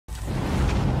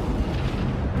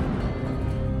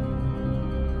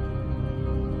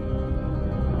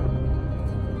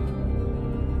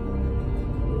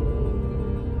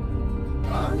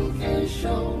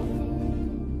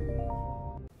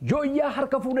Joyyaa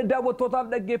harka fuudhee daawwattootaaf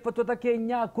dhaggeeffattoota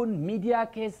keenyaa kun miidiyaa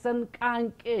keessan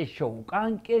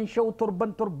Qaanqeen Show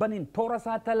torbaniin toora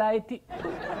saatalaayiti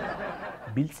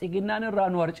biltsiginnaan irraa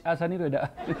nu harcaasaniiru.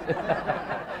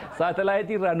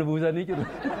 Saatalaayitii irraa nu buusanii jiru.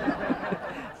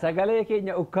 Sagalee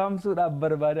keenya ukkaamsuudhaaf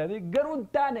barbaadanii garuu hin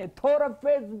taane toora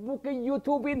Facebook,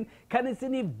 YouTubein kan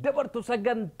isiniif dabartu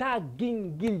sagantaa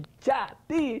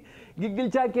Gingilchaati.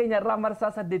 Gingilchaa keenya irraa marsaa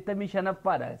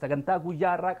 85ffaadha. Sagantaa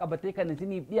guyyaa irraa qabatee kan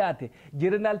isiniif dhiyaate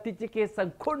jirnaaltichi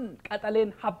keessan kun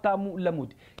qaxaleen Habtaamuu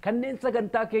Lamuuti. Kanneen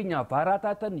sagantaa keenyaaf haaraa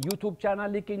taatan YouTube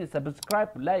chaanaalii keenya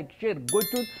subscribe, like, share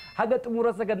gochuun haga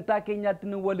xumura sagantaa keenyaatti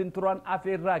nu waliin turan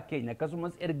afeerraa keenya.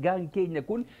 Akkasumas ergaan keenya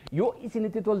kun yoo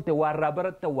isinitti tolte warraa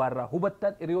baratta warraa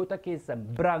hubattan hiriyoota keessan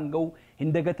biraan ga'u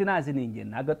hin dagatinaa isiniin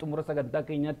jenna. Haga xumura sagantaa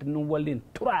keenyaatti nu waliin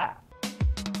tura.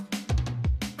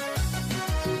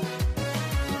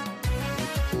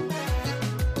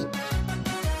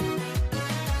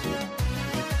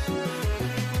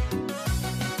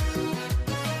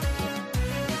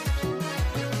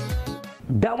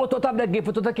 Daawwattootaaf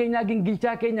dhaggeeffattoota keenyaa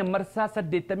Gingilchaa keenya marsaa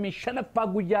 85ffaa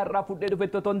guyyaa irraa fuudhee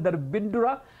dhufettoota darbin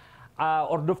dura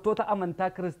hordoftoota amantaa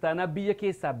kiristaanaa biyya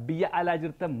keessaa biyya alaa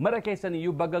jirtan mara keessan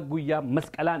iyyuu baga guyyaa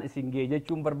masqalaan isin ga'e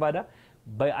jechuun barbaada.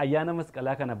 Ayyaana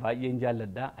masqalaa kana baay'een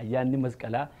jaalladha. Ayyaanni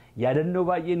masqalaa yaadannoo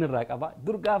baay'een irraa qaba.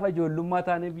 Dur gaafa ijoollummaa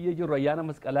taanee biyya jirru ayyaana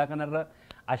masqalaa kanarra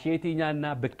asheetii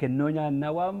nyaannaa, bekkennoo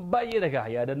nyaannaa waan baay'ee dhagaa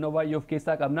yaadannoo baay'ee of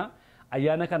keessaa qabna.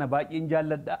 Ayyaana kana baay'een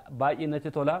jaalladha, baay'ee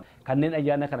natti tola. Kanneen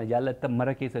ayyaana kana jaallattan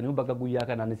mara keessanii baga guyyaa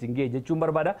kanaan isin ga'e jechuun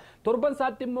barbaada. Torban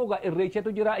saatti immoo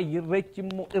irreechatu jira. Irreechi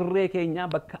immoo irree keenya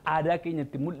bakka aadaa keenya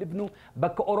itti mul'ifnu,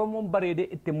 bakka Oromoon bareedee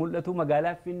itti mul'atu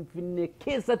magaalaa Finfinnee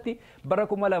keessatti bara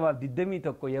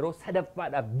 2021 yeroo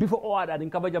sadaffaadhaaf bifa ho'aadhaan hin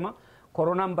kabajama.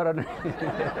 Koronaan baran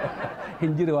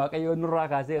hin jiru waaqayyoon nurraa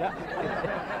kaaseera.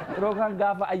 Yeroo kan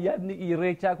gaafa ayyaanni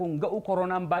irreechaa kun ga'u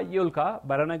koronaan baay'ee ol ka'a.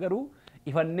 Barana garuu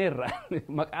ifanneerra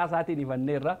maqaa isaatiin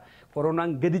ifanneerra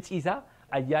koronaan gadi ciisa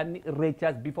ayyaanni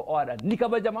irreechaas bifa ho'aadhaan ni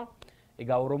kabajama.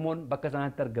 Egaa Oromoon bakka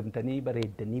sanatti argamtanii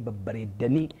bareeddanii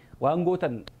babbareeddanii waan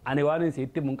gootan ani waan isin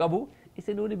mun qabu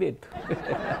isinuu ni beektu.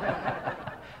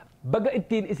 Baga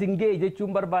ittiin isin ga'e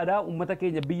jechuun barbaada. Uummata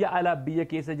keenya biyya alaa biyya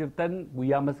keessa jirtan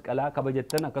guyyaa masqalaa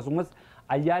kabajattan akkasumas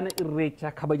ayyaana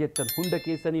irreechaa kabajattan hunda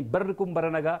keessanii barri kun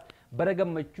bara nagaa, bara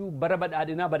gammachuu, bara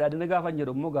badhaadhinaa. Badhaadhina gaafa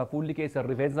jedhu immoo gaa fuulli keessan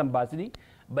rifeensa hin baasini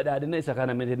badhaadhina isa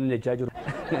kana meeshaan jechaa jiru.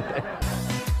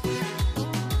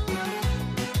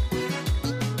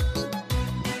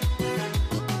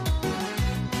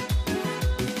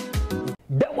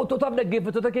 Daawwattootaaf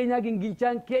dhaggeeffattoota keenyaa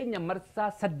Gingilchaan keenya marsaa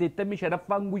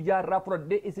 85ffaan guyyaa irraa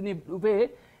fudhadhee isiniif dhufee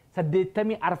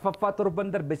 84ffaa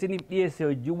torban darbe isiniif dhiyeesse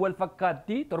wajjin wal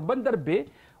fakkaatti. Torban darbe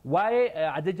waa'ee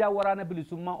ajajaa waraana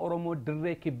bilisummaa Oromoo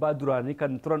dirree kibbaa duraanii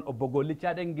kan turan obbo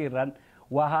Gingilchaa Dhangeerraan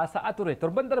waa haasa'aa ture.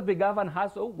 Torban darbe gaafan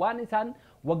haasa'u waan isaan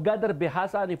waggaa darbe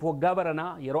haasa'aniif waggaa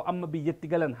baranaa yeroo amma biyyatti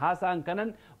galan haasa'an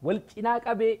kanan wal cinaa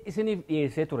qabee isiniif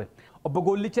dhiyeessee ture. Obbo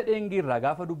Gingilchaa Dhangeerraa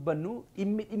gaafa dubbannu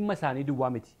dhimma isaanii duwwaa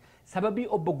miti. Sababii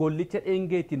obbo Gingilchaa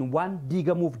Dhangeetiin waan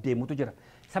diigamuuf deemutu jira.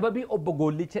 Sababii obbo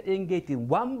Gingilchaa Dhangeetiin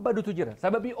waan badutu jira.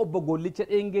 Sababii obbo Gingilchaa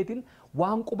Dhangeetiin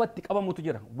waan qubatti qabamutu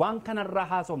jira. Waan kanarraa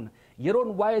haasofna.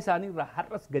 Yeroon waa'ee isaaniirraa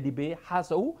har'as gadi ba'ee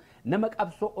haasa'u nama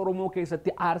qabsoo Oromoo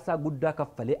keessatti aarsaa guddaa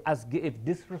kaffalee as ga'eef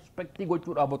disrespectii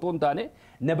gochuudhaaf otoo hin taane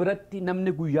na biratti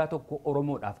namni guyyaa tokko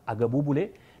Oromoodhaaf agabuu bulee,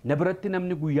 na biratti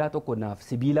namni guyyaa tokko naaf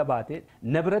sibiila baatee,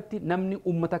 na biratti namni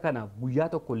uummata kanaaf guyyaa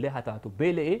tokko illee hataatu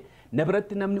beela'ee, na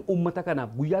biratti namni uummata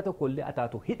kanaaf guyyaa tokko illee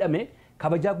hataatu hidhame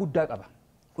kabajaa guddaa qaba.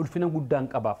 Ulfina guddaan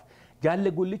qabaaf.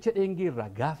 Jaalle Gingilchaa Dhangeerraa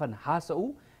gaafan haasa'u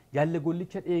Jaalle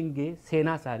Gingilchaa Dhangee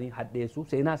seenaa isaanii hadheessuu,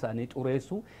 seenaa isaanii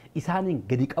xureessuu, isaaniin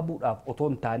gadi qabuudhaaf otoo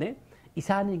hin taane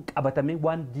isaaniin qabatamee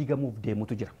waan diigamuuf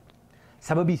deemutu jira.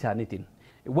 Sababii isaaniitiin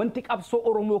wanti qabsoo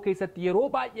Oromoo keessatti yeroo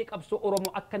baay'ee qabsoo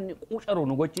Oromoo akka inni quucaru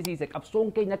nu gochisiise,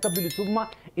 qabsoon keenya akka bilisummaa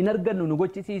hin argannu nu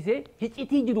gochisiise,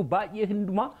 hicitii jiru baay'ee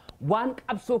hundumaa waan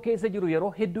qabsoo keessa jiru yeroo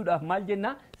hedduudhaaf maal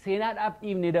jenna seenaadhaaf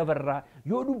dhiibnee dabarraa.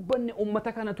 Yoo dubbanne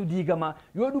uummata kanatu diigama,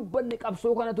 yoo dubbanne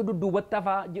qabsoo kanatu dudduubatti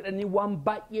hafaa jedhanii waan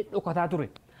baay'ee dhokataa ture.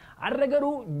 Har'a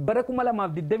garuu bara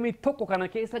 2021 kana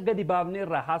keessa gadi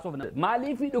baafneerraa haasofna.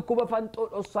 Maaliif dhukkuba fanxoo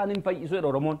dhossaan hin fayyisu jedha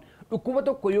Oromoon. Dhukkuba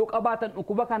tokko yoo qabaatan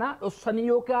dhukkuba kana dhossanii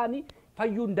yoo kaa'anii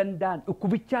fayyuu hin danda'an.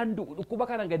 Dhukkubichaan du'u dhukkuba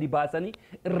kana gadi baasanii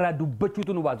irraa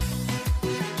dubbachuutu nu baasu.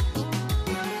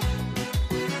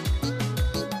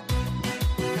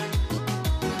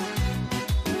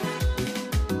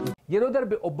 Yeroo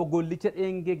darbe obbo Gingilchaa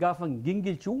Dhangee gaafan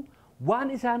gingilchuu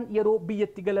waan isaan yeroo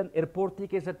biyyatti galan airportii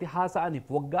keessatti haasa'aniif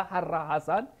waggaa har'aa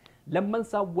haasa'an lamman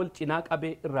isaan wal cinaa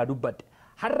qabee irraa dubbadhe.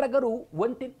 har'a garuu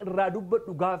wanti irraa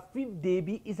dubbadhu gaaffiif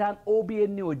deebii isaan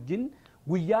OBN wajjin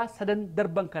guyyaa sadan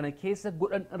darban kana keessa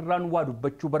godhan irraan waa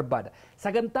dubbachuu barbaada.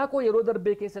 Sagantaa koo yeroo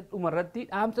darbee keessatti dhumarratti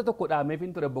dhaamsa tokko dhaameef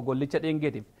hin ture obbo Gollicha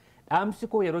Dheengeetiif. Dhaamsi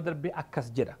koo yeroo darbee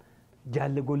akkas jedha.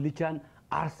 Jaalle Gollichaan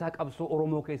aarsaa qabsoo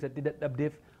Oromoo keessatti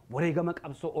dadhabdeef wareegama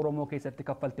qabsoo Oromoo keessatti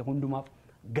kaffalte hundumaaf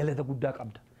galata guddaa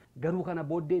qabda. Garuu kana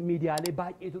booddee miidiyaalee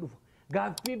baay'eetu dhufa.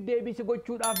 Gaaffiif deebii si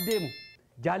gochuudhaaf deemu.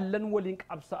 Jaallan waliin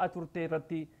qabsaa'aa turte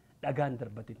irratti dhagaan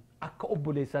darbatin. Akka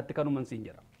obboleessaatti kanuman siin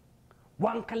jedha.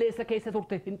 Waan kaleessa keessa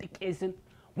turte hin xiqqeessin.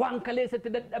 Waan kaleessatti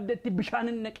dadhabdeetti bishaan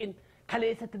hin naqin.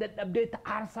 Kaleessatti dadhabdeetti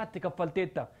aarsaatti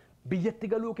kaffalteetta. Biyyatti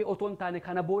galuu kee otoo hin taane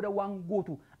kana booda waan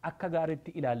gootu akka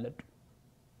gaariitti ilaalladhu.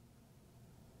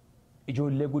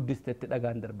 Ijoollee guddisteetti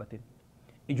dhagaan darbatin.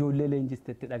 Ijoollee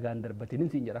leenjisteetti dhagaan darbatin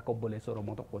siin jedha akka obboleessa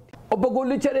Oromoo tokkotti. Obbo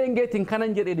Gollicha Dheengeetiin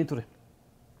kanan jedhee ture.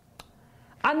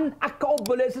 An akka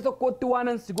obboleessa tokkotti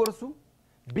waanan si gorsu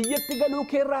biyyatti galuu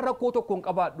keerraa rakkoo tokko hin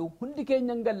qabaadhu. Hundi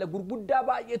keenya hin galle gurguddaa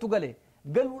baay'eetu gale.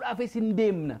 Galuudhaafis hin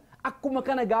deemna. Akkuma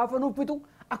kana gaafa nuffitu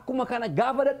akkuma kana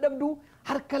gaafa dadhabdu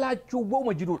harka laachuu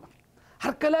booma jiruudha.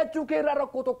 Harka laachuu keerraa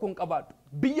rakkoo tokko hin qabaadhu.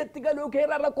 Biyyatti galuu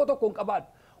keerraa rakkoo tokko hin qabaadhu.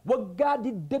 Waggaa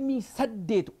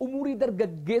 28 umurii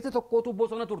dargaggeessa tokkotu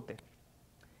bosona turte.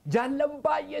 Jaallan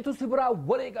baay'eetu si biraa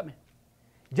wareegame.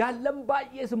 Jaallan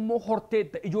baay'ees immoo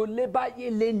horteetta. Ijoollee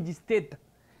baay'ee leenjisteetta.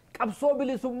 Qabsoo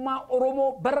bilisummaa Oromoo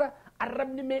bara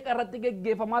arrabni meeqa irratti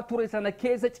geggeeffamaa ture sana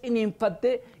keessa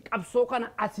ciniinfattee qabsoo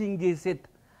kana asiin geesseetta.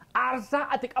 Aarsaa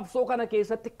ati qabsoo kana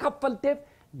keessatti kaffalteef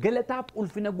galataaf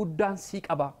ulfina guddaan sii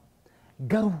qaba.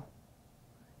 Garuu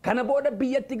kana booda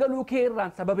biyyatti galuu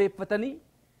keerraan sababeeffatanii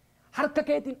harka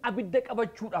keetiin abidda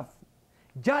qabachuudhaaf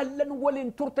jaallan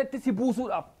waliin turtetti si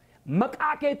buusuudhaaf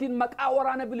maqaa keetiin maqaa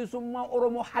waraana bilisummaa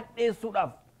Oromoo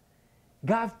hadheessuudhaaf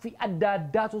gaaffii adda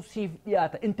addaatu siif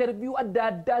dhiyaata. Interviyuu adda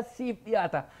addaa siif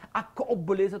dhiyaata. Akka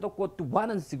obboleessa tokkotti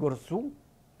waanan si gorsu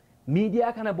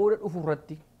miidiyaa kana booda dhufu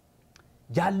irratti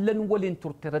jaallan waliin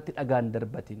turte irratti dhagaan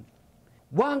darbatin.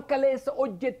 Waan kaleessa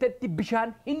hojjettetti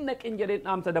bishaan hin naqin jedheen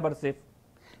dhaamsa dabarseef.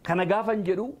 Kana gaafan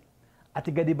jedhu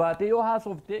ati gadi baatee yoo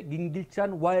haasofte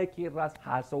Gingilchaan waa'ee keerraas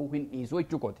haasa'uu hin dhiisu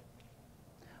jechuukooti.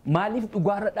 Maaliif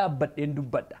dhugaarra dhaabbadheen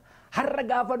dubbadha? Har'a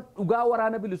gaafan dhugaa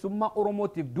waraana bilisummaa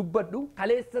Oromootiif dubbadhu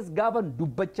kaleessas gaafan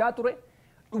dubbachaa ture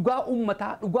dhugaa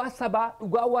uummataa, dhugaa sabaa,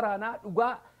 dhugaa waraanaa,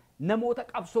 dhugaa namoota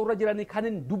qabsoorra jiranii kan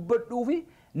hin dubbadhuu fi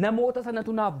namoota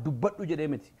sanatu naaf dubbadhu jedhee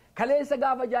miti. Kaleessa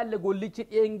gaafa Jaalle Gollichi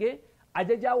Dheengee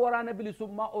ajajaa waraana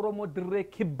bilisummaa Oromoo dirree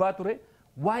kibbaa ture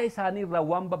waa'ee isaanii irraa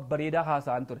waan babbareedaa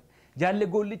haasa'an ture. Jaalle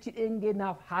Gollichi Dheengee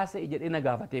naaf haasa'e jedhee na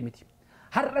gaafatee miti.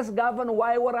 Har'as gaafan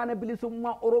waa'ee waraana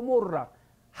bilisummaa Oromoo irraa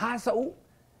haasa'u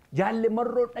Jaalle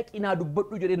Marroo dhaqinaa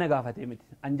dubbadhu jedhee na gaafatee miti.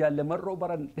 An Jaalle Marroo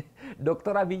baran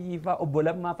Dr. Abiyyi faa obbo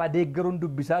Lammaa faa deeggaruun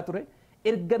dubbisaa ture.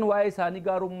 Ergan waa'ee isaanii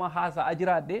gaarummaa haasa'aa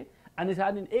jiraadhee ani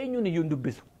isaaniin eenyuun iyyuu hin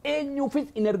dubbisu.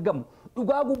 Eenyuufis hin ergamu.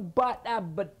 Dhugaa gubbaa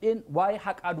dhaabbadheen waa'ee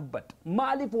haqaa dubbadha.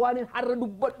 Maaliif waan har'a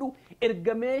dubbadhu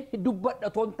ergamee dubbadha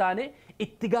toon taane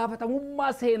itti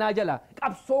gaafatamummaa seenaa jala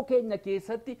qabsoo keenya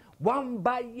keessatti waan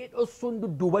baay'ee dhossuun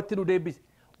dudduubatti nu deebise.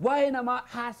 Waa'ee namaa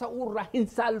haasa'uurraa hin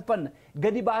saalfanna.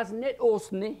 Gadi baasnee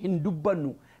dhoosnee hin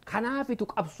dubbannu. Kanaafitu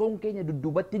qabsoon keenya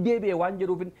dudduubatti deebi'e waan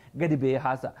jedhuufin gadi ba'ee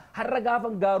haasa'a. Har'a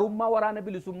gaafan gaarummaa waraana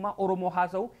bilisummaa Oromoo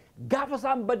haasa'u gaafa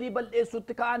isaan badii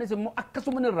bal'eessutti ka'anis immoo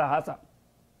akkasuman irraa haasa'a.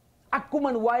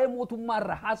 Akkuman waa'ee mootummaa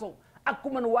irraa haasa'u.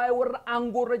 Akkuman waa'ee warra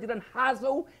aangoorra jiran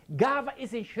haasa'u gaafa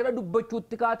isin shira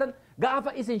dubbachuutti kaatan,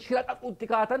 gaafa isin shira dhaquutti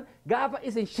kaatan, gaafa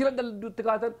isin shira dalduutti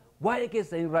kaatan waa'ee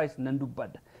keessan irraa nan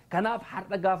dubbadha. Kanaaf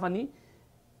har'a gaafanii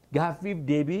gaaffiif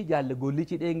deebii Jaalle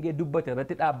Gollichi Dheengee dubbate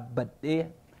irratti dhaabbadhee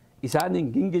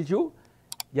isaaniin gingilchuu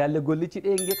Jaalle Gollichi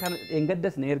Dheengee kana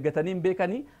dheengaddas na ergatanii hin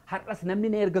beekanii har'as namni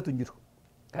na ergatu hin jiru.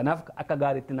 Kanaaf akka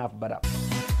gaariitti naaf bara.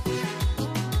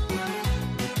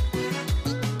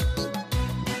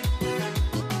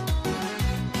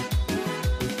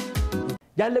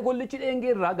 Jaalle Gollichi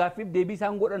Dheengee irraa gaaffiif deebii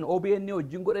isaan godhan OBN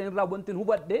wajjin godhan irraa wanti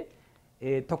hubadhe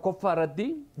tokkoffaa irratti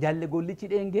Jaalle Gollichi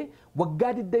Dheengee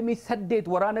waggaa 28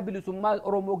 waraana bilisummaa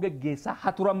Oromoo geggeessaa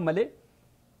haa turan malee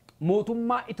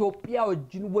mootummaa Itoophiyaa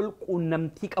wajjin wal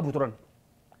quunnamtii qabu turan.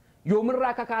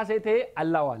 Yoomirraa kakaasee ta'e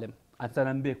Allaa waalem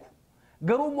ansanan beeku.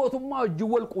 Garuu mootummaa wajjin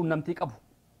wal quunnamtii qabu.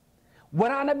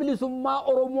 Waraana bilisummaa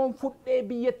Oromoon fudhee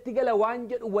biyyatti gala waan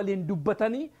jedhu waliin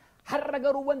dubbatanii har'a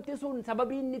garuu wanti sun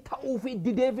sababii inni ta'uu fi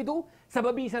dideefitu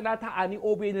sababii sanaa ta'anii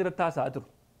OBN irratti haasa'aa turu.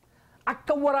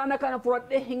 Akka waraana kana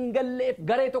fudhadhee hin galleef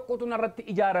garee tokkotu narratti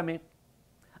ijaarame.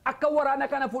 Akka waraana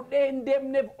kana fudhee hin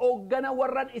deemneef hooggana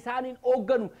warran isaaniin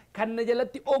hoogganu kan na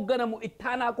jalatti hoogganamu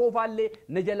ittaanaa koofaallee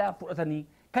na jalaa fudhatanii.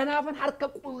 Kanaafan harka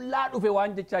qullaa dhufe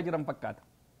waan jechaa jiran fakkaata.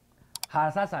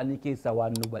 haasaa isaanii keessaa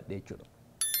waan nu badhe jechuudha.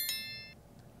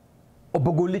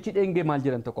 Obbo Gollichi Dheengee maal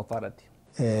jedhan tokkoffaa irratti?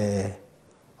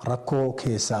 Rakkoo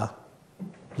keessaa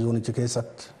zoonichi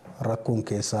keessatti rakkoon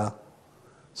keessaa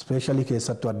ispeeshaalii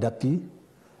keessattuu addatti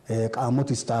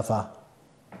qaamoti istaafaa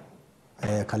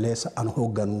kaleessa an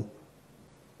hoogganu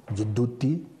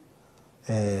jidduutti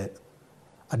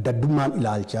addaddummaan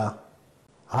ilaalchaa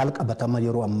haala qabatama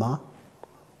yeroo ammaa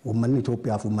uummanni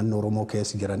Itoophiyaa fi uummanni Oromoo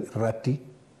keessa jiran irratti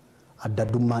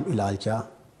addaddummaan ilaalchaa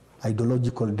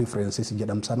ideological differences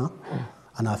jedhamu sana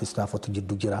anaaf istaafota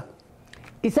jidduu jira.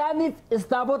 Isaaniif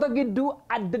istaafota gidduu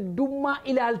addaddummaa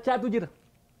ilaalchaatu jira.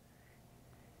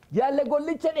 Jaalle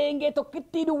Gollicha Dheengee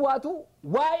tokkittii duwwaatu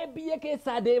waa'ee biyya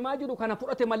keessaa deemaa jiru kana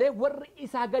fudhate malee warri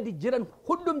isaa gadi jiran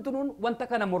hundumtuun wanta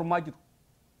kana mormaa jiru.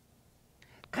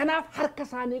 Kanaaf harka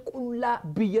isaanii qullaa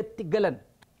biyyatti galan.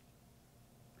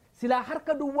 Silaa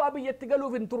harka duwwaa biyyatti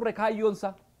galuuf hin turre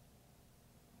kaayyoonsa.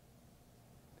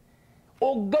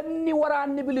 Hoogganni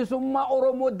waraanni bilisummaa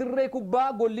Oromoo dirree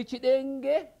kubbaa Gollichi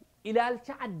Dheengee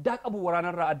ilaalcha addaa qabu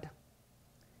waraanarraa adda.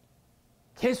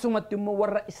 Keessumatti immoo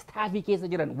warra istaafii keessa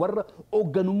jiran, warra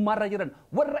hoogganummaarra jiran,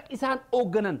 warra isaan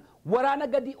hoogganan, waraana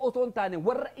gadi otoo hin taane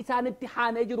warra isaanitti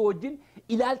haanee jiru wajjin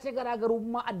ilaalcha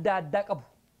garaagarummaa adda addaa qabu.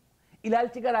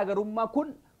 Ilaalchi garaagarummaa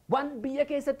kun waan biyya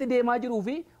keessatti deemaa jiruu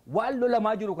fi waan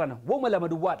lolamaa jiru kana wooma lama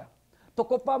duwwaadha.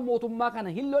 Tokkoffaan mootummaa kana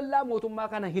hin lollaa, mootummaa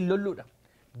kana hin lolluudha.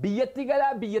 Biyyatti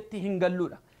galaa, biyyatti hin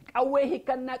galluudha. Qawwee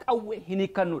hiikkannaa, qawwee hin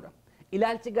hiikkannuudha.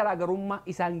 Ilaalchi garaagarummaa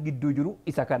isaan gidduu jiru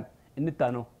isa kana. Inni itti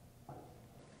aanoo.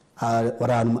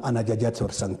 Waraanuma ana ajajaa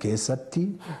tursan keessatti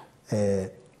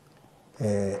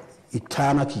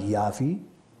ittaana kiyyaa fi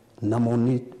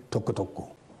namoonni tokko tokko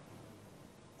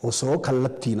osoo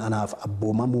kallattiin anaaf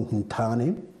abboomamuu hin taane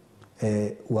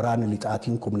waraana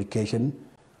lixaatiin communication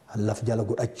laf jala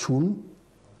godhachuun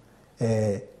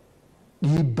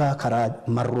dhiibbaa karaa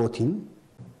marrootiin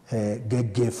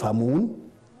geggeeffamuun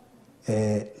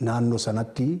naannoo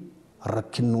sanatti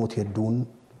rakkinnoota hedduun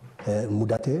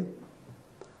mudate.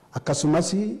 Akkasumas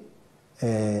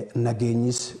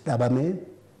nageenyis dhabame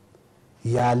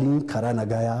yaaliin karaa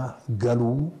nagayaa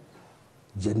galuu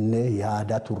jennee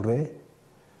yaadaa turre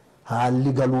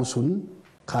haalli galuu sun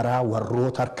karaa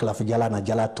warroota harka lafa jalaa na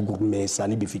jalatti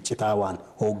gurmeessanii bificitaa waan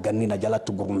hoogganni na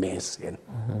jalatti gurmeesseen.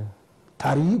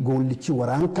 Tarii Gollichi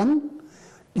waraan kan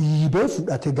dhiibee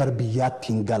fudhate gar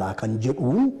biyyaatti hin galaa kan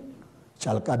jedhuun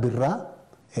calqabirraa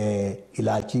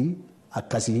ilaalchi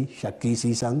akkasii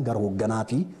shakkisiisan gar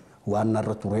hoogganaatii waan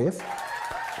narra tureef.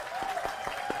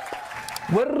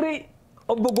 Warri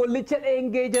obbo Gollicha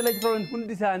Dheengee jala jiran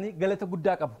hundi isaanii galata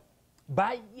guddaa qabu.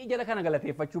 Baay'ee jala kana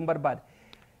galateeffachuun barbaada.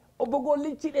 Obbo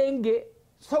Gollichi Dheengee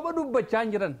soba dubbachaa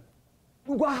hin jiran,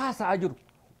 dhugaa haasa'aa jiru,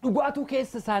 dhugaatu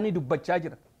keessa isaanii dubbachaa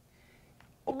jira.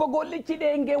 Obbo Gollichi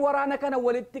Dheengee waraana kana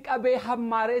walitti qabee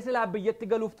hammaaree silaa biyyatti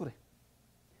galuuf ture.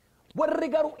 Warri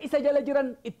garuu isa jala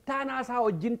jiran ittaanaasaa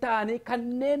wajjin ta'anii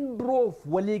kanneen biroof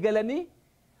walii galanii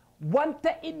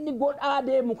wanta inni godhaa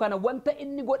deemu kana, wanta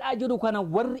inni godhaa jiru kana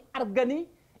warri arganii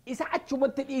isa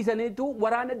achumatti dhiisaniitu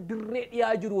waraana dirree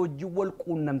dhiyaa jiru wajjin wal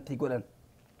quunnamtii godhan.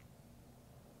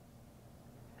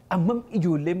 Ammam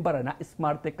ijoolleen baranaa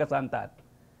ismaartii akka isaan ta'an.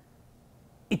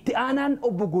 Itti aanaan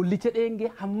obbo Gollicha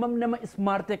Dheengee hammam nama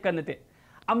ismaartii akka inni ta'e,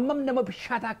 hammam nama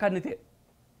bishaataa akka inni ta'e.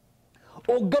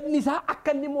 Hoogganni isaa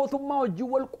akka inni mootummaa wajjin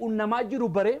wal quunnamaa jiru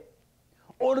baree,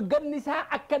 hoogganni isaa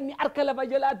akka inni harka lafa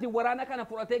jalaatiin waraana kana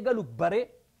fudhatee galu baree,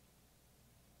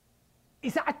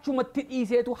 isa achumatti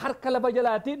dhiiseetu harka lafa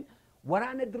jalaatiin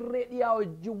waraana dirree dhiyaa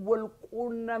wajjin wal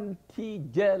quunnamtii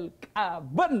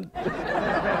jalqaban.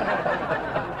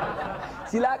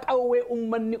 Silaa qawwee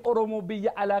uummanni Oromoo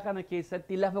biyya alaa kana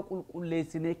keessatti lafa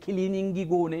qulqulleessinee kiliiningii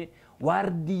goonee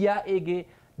waardiyyaa eegee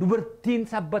dubartiin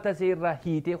sabbata seerraa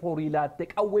hiitee horii laattee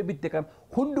qawwee bitte kan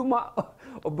hundumaa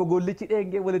obbo Gollichi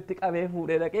Dheengee walitti qabee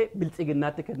fuudhee dhaqee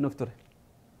biltsiginnaatti kennuuf ture.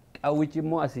 Qawwichi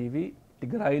immoo asii fi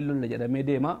Tigraayin lolla jedhamee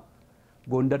deema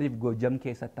Gondariif Gojjam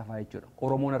keessatti hafaa jechuudha.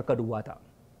 Oromoon harka duwwaa ta'a.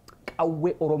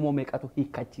 Qawwee Oromoo meeqatu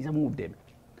hiikkachiisamuuf deeme.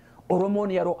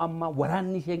 Oromoon yeroo ammaa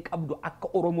waraanni isheen qabdu akka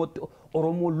Oromootti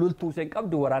Oromoon loltuu isheen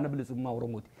qabdu waraana bilisummaa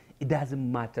Oromooti. It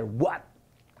doesn't matter what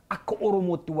akka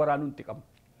Oromootti waraanuutti qabdu.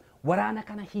 Waraana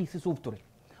kana hiisisuuf ture.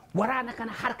 Waraana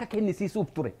kana harka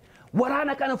kennisiisuuf ture.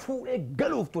 Waraana kana fuudhee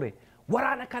galuuf ture.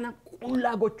 Waraana kana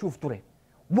qullaa gochuuf ture.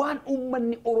 Waan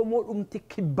uummanni Oromoo dhumti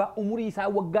kibbaa umurii isaa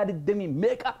waggaa 20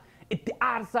 meeqa itti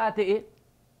aarsaa ta'e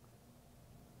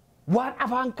waan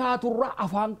afaan kaaturraa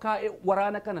afaan kaa'ee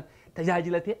waraana kana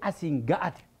tajaajilatee asiin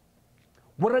ga'ate.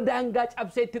 Warra daangaa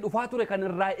cabsee itti dhufaa ture kan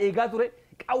irraa eegaa ture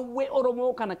qawwee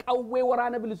Oromoo kana qawwee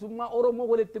waraana bilisummaa Oromoo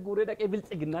walitti guuree dhaqee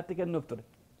biltsiginnaatti kennuuf ture.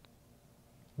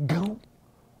 Garuu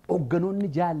hoogganoonni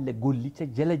jaalle gollicha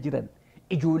jala jiran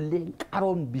ijoolleen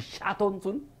qaroon bishaatoon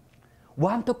sun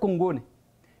waan tokko hin goone.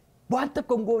 Waan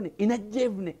tokko hin goone hin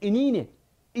ajjeefne hin hiine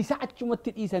isa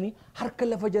achumatti dhiisanii harka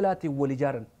lafa jalaatiin wal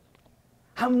ijaaran.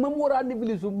 Hammam waraanni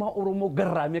bilisummaa Oromoo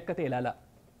garraamii akka ta'e ilaalaa.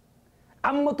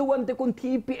 Ammatu wanti kun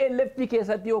TPLF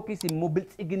keessatti yookiis immoo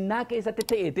biltsiginnaa keessatti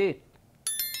ta'e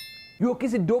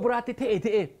yookiis iddoo biraatti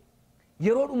ta'e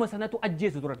yeroodhuma sanatu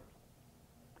ajjeesu turan.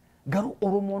 Garuu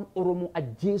Oromoon Oromoo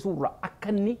ajjeesuurraa akka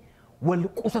inni wal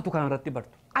qusatu kanarratti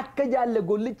bartu. Akka jaalle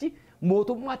gollichi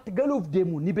mootummaatti galuuf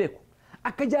deemu ni beeku.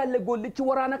 Akka jaalle gollichi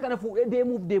waraana kana fuudhee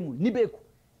deemuuf deemu ni beeku.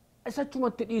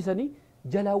 Isachumatti dhiisanii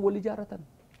jalaa wal ijaaratan.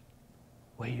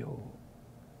 Wayyoo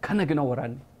kana gina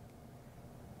waraanni.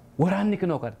 Waraanni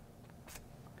kinoo kana.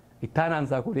 Ittaanaan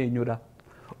isaa kun eenyudha?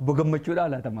 Obbo Gammachuudha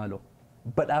laata maaloo?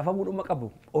 Badhaafamuudhuma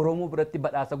qabu. Oromoo biratti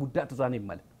badhaasa guddaatu isaaniif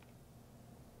male.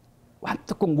 Waan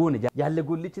tokko hin goone jaalle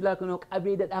gollichi laa kinoo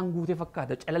qabee dhadhaan guute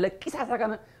fakkaata. Calalaqqisaa isaa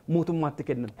kana mootummaatti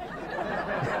kennan.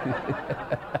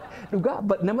 Dhugaa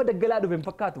nama daggalaa dhufe hin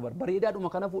fakkaatu bareedaadhuma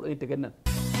kana fuudhanii itti kennan.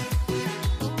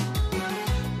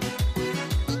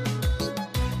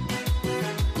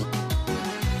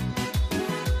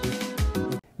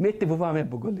 Meetti bufaame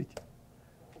Obbo Gollichi.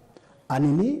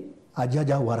 Anini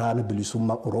ajaja waraana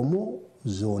bilisummaa Oromoo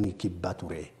zoonii kibbaa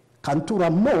ture. Kan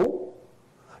turammoo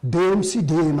deemsi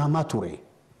deemamaa ture.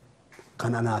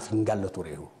 Kan anaaf hin galu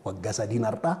ture. Waggaa 3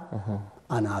 har'a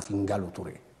anaaf hin galu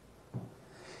ture.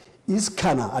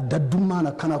 Iskana addaddummaan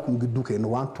akkana kun gidduu keenya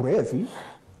waan tureef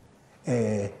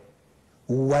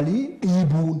walii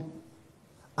dhiibuun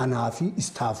anaa fi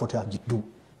istaafota jidduu.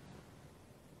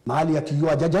 Maali ati yoo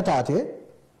ajaja taate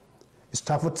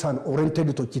istaafota san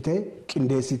oriented tochitee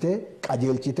qindeessitee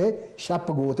qajeelchitee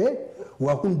shappa gootee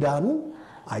waa hundaanuu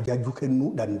ajaju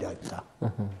kennuu dandeessa.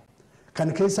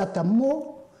 Kan keessatti ammoo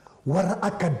warra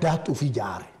akka addaatti of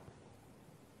ijaare.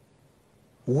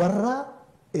 Warra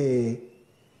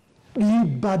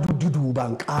dhiibbaa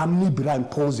duubaan qaamni biraan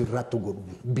poozi irratti godhu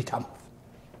bitamu.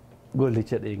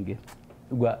 Gollicha dheengee.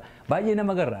 Baay'ee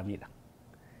nama garraamiidha.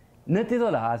 Natti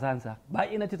tola haasaansaa.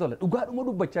 Baay'ee natti tola. Dhugaadhuma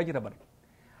dubbachaa jira bara.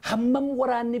 Hammam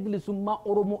waraanni bilisummaa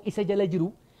Oromoo isa jala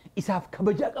jiru isaaf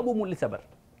kabajaa qabu mul'isa bara.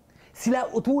 Silaa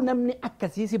utuu namni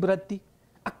akkasii si biratti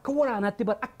akka waraanaatti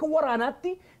bara akka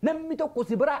waraanaatti namni tokko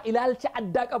si biraa ilaalcha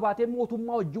addaa qabaatee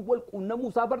mootummaa wajjin wal quunnamuu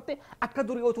isaa barte akka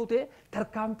durii otoo ta'e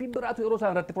tarkaanfiin biraatu yeroo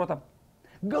isaan irratti fudhatama.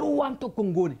 Garuu waan tokko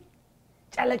hin goone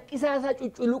calaqqisaa isaa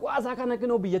cucculuqaa isaa kana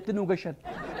kinoo biyyatti nu gashan.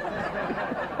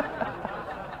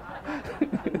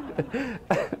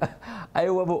 Ayi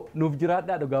wabo nuuf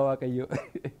jiraadhaa dhugaa Waaqayyo.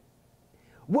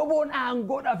 Waboon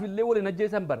aangoodhaaf illee waliin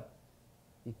ajjeesan bara.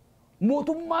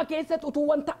 Mootummaa keessatti utuu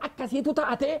wanta akkasiitu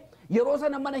taatee yeroo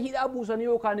sana mana hidhaa buusanii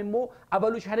yookaan immoo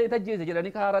abalu shareet ajjeese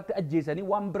jedhanii karaa irratti ajjeesanii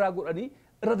waan biraa godhanii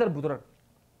irra darbu turan.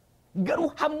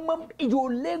 Garuu hammam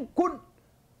ijoolleen kun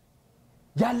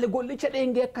jaalle gollicha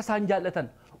dheengee akka isaan jaallatan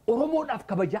Oromoodhaaf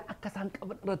kabajaa akka isaan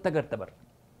qaban irratti agarta bara.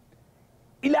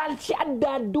 Ilaalchi adda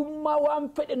addummaa waan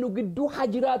fedhe nu gidduu haa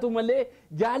jiraatu malee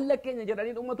jaalla keenya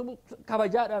jedhanii dhumatu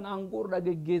kabajaadhaan aangoo irraa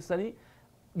geggeessanii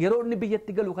yeroo inni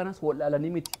biyyatti galu kanas wallaalanii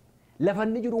miti.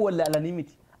 Lafanni jiru wallaalanii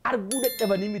miti. Arguu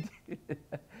dadhabanii miti.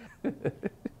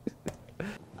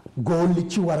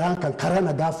 Gollichi waraan kan karaa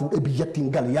nagaa fuudhee biyyatti hin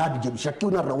galle yaadu jedhu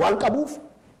shakkiin irra waan qabuuf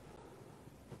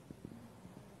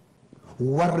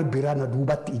warri biraa na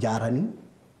duubatti ijaaranii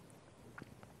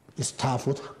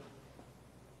istaafota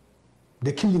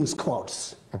the killing squads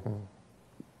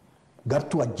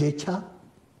gartuu ajjeechaa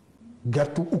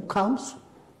gartuu ukkaamsu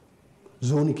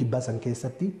zoonii kibbaa san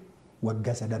keessatti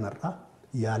waggaa 3 irraa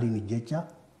yaaliin ajjeechaa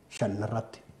 5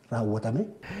 irratti raawwatame.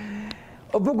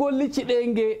 Obbo Gollichi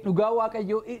dheengee dhugaa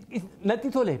Waaqayyoo natti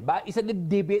tole isa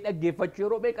deddeebi'ee dhaggeeffachuu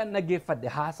yeroo beekan dhaggeeffadhe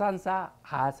haasaansaa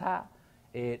haasaa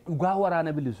dhugaa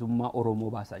waraana bilisummaa Oromoo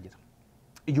baasaa jira.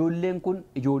 Ijoolleen kun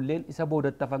ijoolleen isa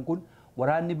boodatti hafan kun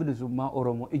waraanni bilisummaa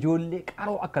Oromoo ijoollee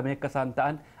qaroo akkamii akka isaan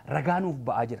ta'an ragaanuuf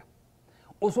ba'aa jira.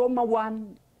 Osoo amma waan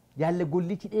jaalle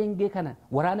Gollichi dheengee kana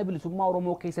waraana bilisummaa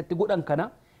Oromoo keessatti godhan kana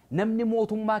namni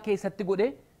mootummaa keessatti godhe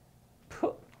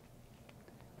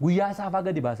guyyaa saafaa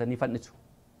gadi baasanii fannisu.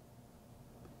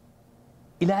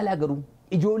 Ilaalaa garuu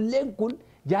ijoolleen kun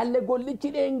jaalle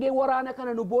Gollichi dheengee waraana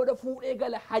kana nu booda fuudhee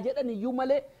gala haa jedhan iyyuu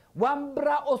malee waan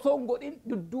biraa osoo hin godhin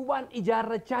dudduubaan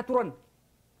ijaarrachaa turan.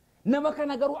 Nama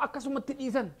kana garuu akkasumatti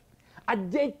dhiisan.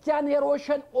 Ajjeechaan yeroo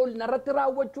 5 ol narratti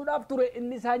raawwachuudhaaf ture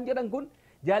inni isaan jedhan kun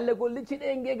jaalle Gollichi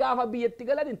dheengee gaafa biyyatti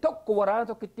galan tokko waraana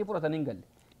tokkitti fudhatanii hin galle.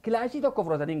 Kilaashii tokko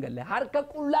fudhatanii hin galle. Harka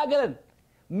qullaa galan.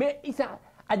 Mee isa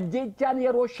ajjeechaan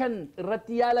yeroo 5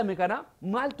 irratti yaalame kana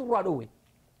maaltu irraa dhoowwe?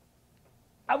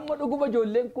 amma dhuguma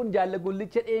ijoolleen kun jaalla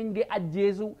gollicha dheengee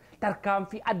ajjeesu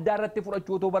tarkaanfii addaa irratti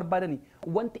fudhachuu otoo barbaadanii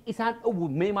wanti isaan dhowwu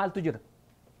mee maaltu jira?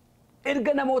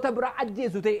 Erga namoota biraa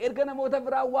ajjeesu ta'e erga namoota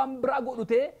biraa waan biraa godhu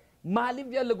ta'e maaliif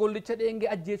jaalla gollicha dheengee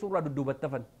ajjeesuu irraa dudduubatti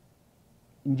hafan?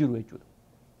 Hin jiru jechuudha.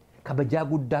 Kabajaa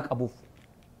guddaa qabuuf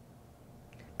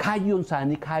kaayyoon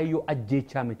isaanii kaayyoo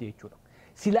ajjeechaa miti jechuudha.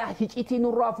 Silaa hicitii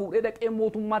nurraa fuudhee dhaqee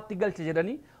mootummaatti galcha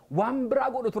jedhanii waan biraa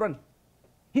godhu turan.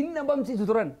 Hin dhabamsiisu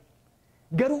turan.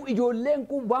 Garuu ijoolleen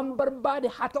kun waan barbaade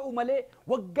haa ta'u malee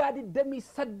waggaa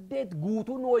 28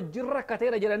 guutuun wajjin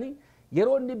rakkateera jedhanii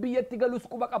yeroo inni biyyatti galus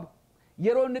quba qabu.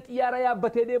 Yeroo inni xiyyaara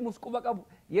yaabbatee deemus quba qabu.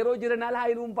 Yeroo jiranaal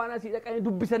haayiluun faana asii dhaqanii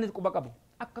dubbisanis quba qabu.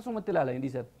 Akkasumatti ilaalanii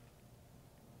dhiisan.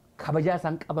 Kabajaa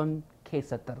isaan qaban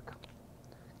keessatti arga.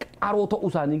 Qaroo ta'uu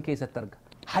isaaniin keessatti arga.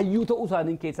 Hayyuu ta'uu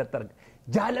isaaniin keessatti arga.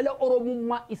 Jaalala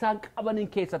Oromummaa isaan qabaniin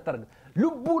keessatti arga.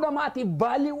 Lubbuu namaatiif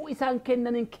baali'uu isaan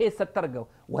kennaniin keessatti arga.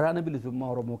 Waraana bilisummaa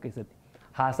Oromoo keessatti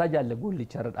haasaa jaalla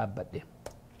gollicha irra dhaabbadhe.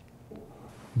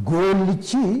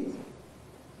 Gollichi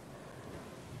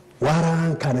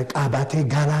waraan kana qabatee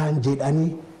galaan jedhanii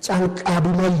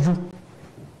canqaabimayyuu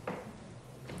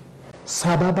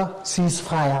sababa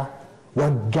ceasefire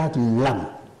waggaa 2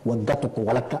 waggaa tokko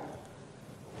walakka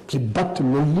kibbatti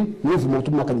lolli nuuf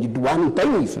mootummaa kan jidduu waan hin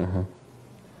ta'iniif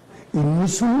inni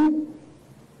sun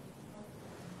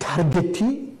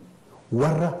taargetii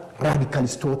warra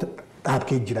raadikaalistoota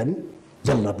dhaabkee jiranii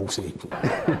jala buuse jechuudha.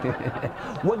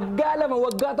 Waggaa 2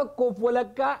 waggaa tokkoof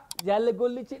walakkaa jaalla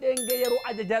gollichi dheengee yeroo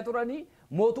ajajaa turanii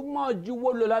mootummaa wajjin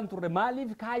wal lolaan turre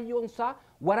maaliif kaayyoon isaa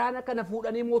waraana kana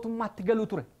fuudhanii mootummaatti galuu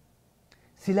ture.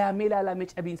 Silaamee ilaalamee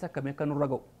cabiinsa akkamii akka nurra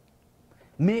ga'u.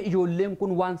 Mee ijoolleen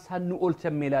kun waan isaan nu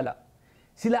oolchan mee ilaala.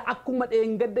 Sila akkuma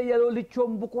dheengadda yeroo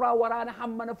lichoon bukuraa waraana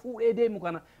hammana fuudhee deemu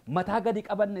kana mataa gadi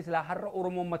qabanne sila har'a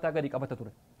Oromoon mataa gadi qabata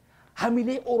ture.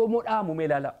 Hamilee Oromoo dhaamu mee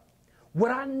ilaala.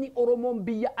 Waraanni Oromoon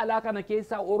biyya alaa kana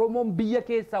keessaa Oromoon biyya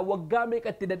keessaa waggaa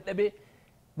meeqatti dadhabee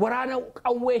waraana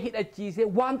qawwee hidhachiisee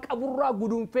waan qaburraa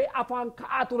gudunfee afaan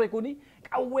ka'aa ture kuni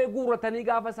qawwee guurratanii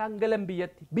gaafa isaan galan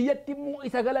biyyatti immoo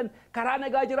isa galan karaa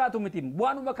nagaa jiraatu miti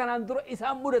waanuma kanaan dura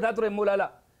isaan mudataa ture immoo ilaala.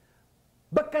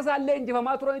 Bakka isaallee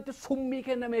injifamaa turanitti summii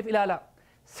kennameef ilaala.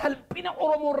 Salphina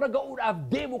Oromoo irra ga'uudhaaf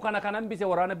deemu kana kan hambise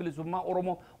waraana bilisummaa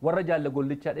Oromoo warra jaalla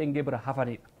gollichaa dheengee bira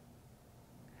hafanidha.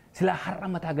 Silaa har'a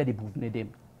mataa gadi buufnee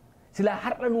deemna. Silaa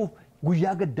har'a nuuf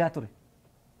guyyaa gaddaa ture.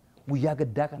 Guyyaa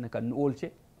gaddaa kana kan nu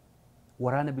oolche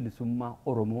waraana bilisummaa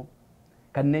Oromoo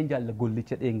kanneen jaalla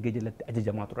gollicha dheengee jalatti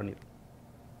ajajamaa turanidha.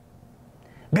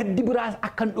 Gaddi biraas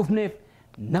akka hin dhufneef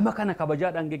nama kana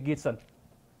kabajaadhaan geggeessan.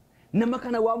 Nama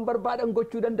kana waan barbaadan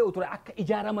gochuu danda'u ture akka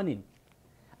ijaaramaniin.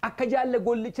 Akka jaalla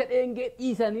gollicha dheengee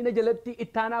dhiisanii na jalatti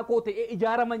ittaanaa koo ta'ee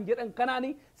ijaaraman jedhan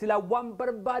kanaani silaa waan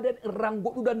barbaadan irraan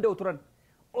godhuu danda'u turan.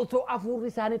 Otoo afuurri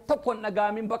isaanii tokko hin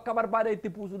dhaga'amin bakka barbaadan itti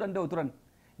buusuu danda'u turan.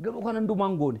 Garuu kan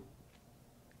hundumaan goone.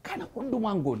 Kana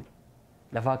hundumaan goone.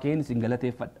 Lafaa keen isin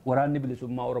galateeffadha. Waraanni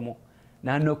bilisummaa Oromoo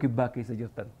naannoo kibbaa keessa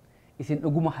jirtan. Isin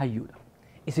dhuguma hayyuudha.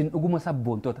 Isin dhuguma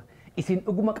sabboontota. Isin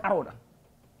dhuguma qaroodha.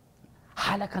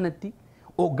 Haala kanatti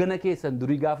hooggana keessan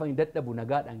durii gaafa hin dadhabu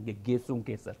nagaadhaan geggeessuun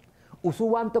keessan.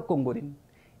 Usuu waan tokko hin godhin.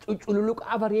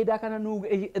 Cucululuqaa bareedaa kana nuu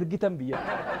ergitan biyya.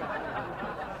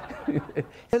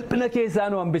 Salphina keessaa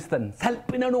nu hambistan.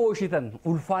 Salphina nu ooshitan.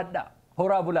 Ulfaadhaa.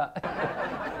 Horaa bulaa.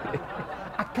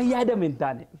 Akka yaadame hin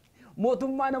taane.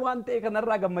 Mootummaan waan ta'e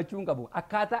kanarraa gammachuun qabu.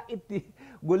 Akkaataa itti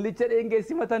gollicha dheengee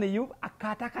simatan iyyuu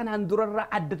akkaataa kanaan durarraa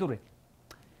adda ture.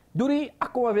 Durii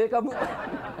akkuma beekamu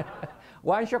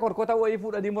waan shakorkota wayii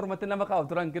fuudhanii mormatti nama kaa'u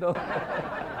turan kidoo.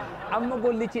 Amma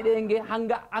gollichi dheengee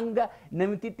hanga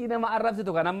namtitti nama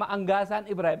arrabsitu kan amma Angaasaan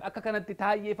Ibrahim akka kanatti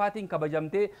taayee faatiin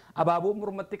kabajamtee abaaboon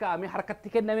mormatti kaa'amee harkatti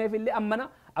kennameef illee ammana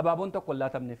abaaboon tokko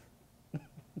laatamneef.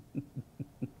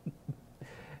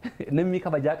 Namni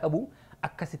kabajaa qabu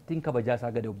akkasittiin kabajaa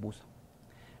isaa gadi buusa.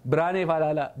 Biraanee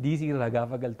faalaala diisii irraa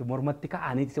gaafa galtu mormatti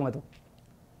ka'aniiti simatu.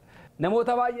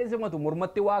 Namoota baay'ee simatu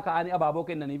mormatti waa ka'anii abaaboo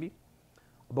kennaniifi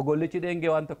obbo Gollichi dheengee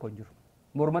waan tokko hin jiru.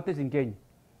 Mormatti isin keenya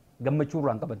gammachuu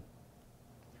irraan qaban.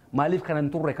 Maaliif kanan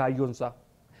turre kaayyoon isaa?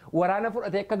 Waraana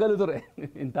fudhatee akka galu ture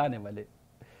hin taane malee.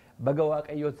 Baga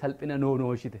Waaqayyoon salphina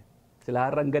nooshite. Silaa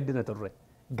har'an gaddina turre.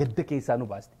 Gadda keessaa nu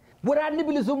baaste. Waraanni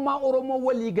bilisummaa Oromoo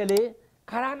walii galee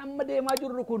karaan amma deemaa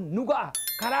jirru kun nu ga'a.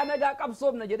 Karaa nagaa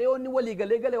qabsoofna jedhee onni walii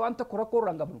galee waan tokko rakkoo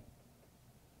irraan qabnu.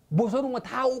 Bosonuma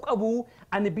taa'uu qabu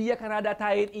ani biyya Kanaadaa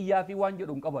taa'een iyyaa fi waan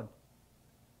jedhu hin qaban.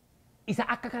 Isa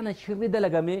akka kana shirri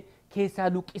dalagamee keessaa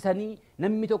luqqisanii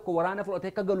namni tokko waraana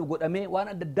fudhatee akka galu godhamee waan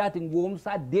adda addaatiin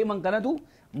goomsaa deeman kanatu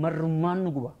marrummaan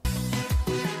nu guba.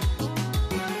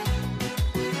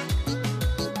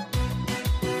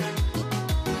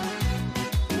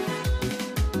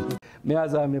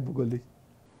 Miyaazame bugolli.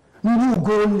 Nu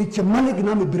gollicha malee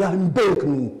gname Ibrahim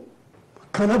beeknu.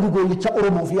 Kana gollicha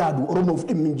Oromoo fi yaadu Oromoo fi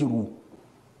dhimmi jiru.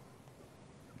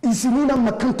 Isiniin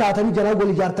amma kan taatanii jala wal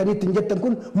ijaartanii ittiin jettan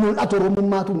kun mul'ata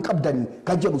Oromummaatu hin qabdanii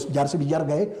kan jedhu jaarsi biyya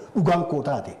arga'ee dhugaan koo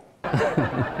taate.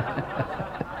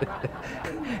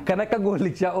 Kan akka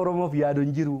gollichaa Oromoof yaadu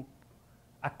hin jiru.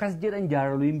 Akkas jedhan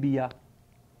jaaroliin biyyaa.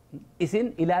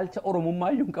 Isin ilaalcha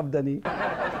Oromummaa iyyuu hin qabdanii.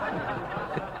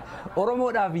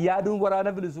 Oromoodhaaf yaaduun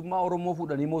waraana bilisummaa Oromoo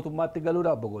fuudhanii mootummaatti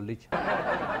galuudhaaf bogollicha.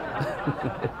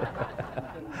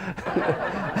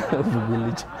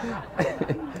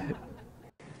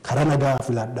 Karaa nagaa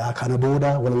filadhaa kana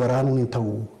booda wal waraanuun hin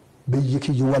ta'u biyyi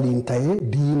kiyyu waliin ta'ee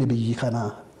diini biyyi kanaa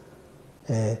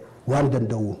waan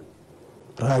danda'uun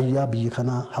raayyaa biyyi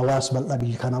kanaa hawaasa bal'aa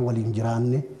biyyi kanaa waliin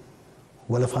jiraanne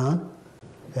wal faan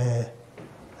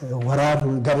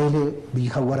waraabni gareelee biyyi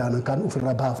kan waraanan kan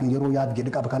ofirra baafne yeroo yaad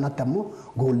jedhe qaba kanatti ammoo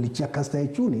gollichi akkas ta'e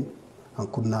jechuun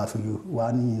hankunnaaf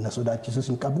waan na sodaachisus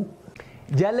hin qabu.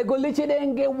 Jaalle gollichi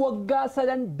dheengee waggaa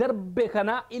 3 darbe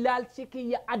kana ilaalchi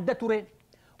kiyya adda ture.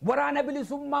 Waraana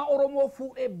bilisummaa Oromoo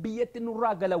fuudhee biyyatti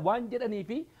nurraa gala waan jedhanii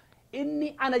fi inni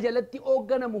ana jalatti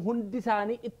hoogganamu hundi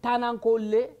isaanii ittaanaan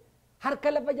koollee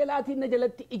harka lafa jalaatiin na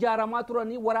jalatti ijaaramaa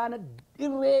turanii waraana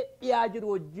dirree dhiyaa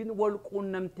jiru wajjin wal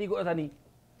quunnamtii godhatanii.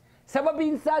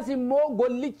 Sababiin isaas immoo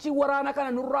gollichi waraana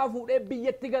kana nurraa fuudhee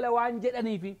biyyatti gala waan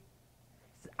jedhanii fi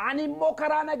ani immoo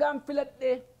karaa nagaan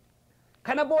filadhee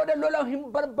kana booda lola hin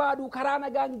barbaadu karaa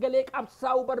nagaan galee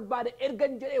qabsaa'uu barbaade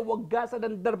ergan jedhee waggaa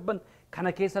 3 darban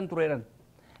kana keessan tureeran.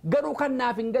 Garuu kan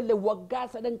naaf hin galle waggaa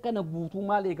 3 kana guutuu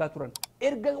maal eegaa turan.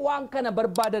 Erga waan kana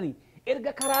barbaadanii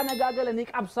erga karaa nagaa galanii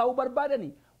qabsaa'uu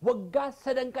barbaadanii waggaa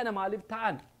 3 kana maaliif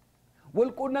ta'an?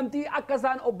 Walquunnamtii akka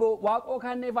isaan obbo Waaqoo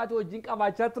Kanneefaati wajjin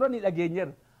qabaachaa turanii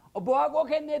dhageenyeerra. Obbo Waaqoo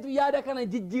Kanneetu yaada kana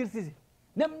jijjiirsise.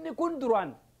 Namni kun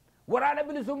duraan waraana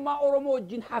bilisummaa Oromoo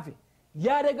wajjin hafe.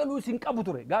 Yaada galuu sin qabu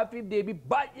ture gaaffiif deebii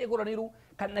baay'ee godhaniiru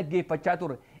kan dhaggeeffachaa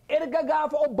ture erga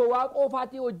gaafa obbo Waaqoo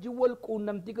Faatii wajjin wal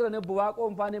quunnamtii godhan obbo Waaqoo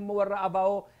Faan immoo warra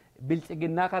abaa'oo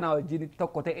bilchiginnaa kana wajjin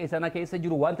tokko ta'e sana keessa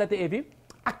jiru wanta ta'eef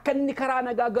akka inni karaa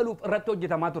nagaa galuuf irratti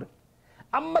hojjetamaa ture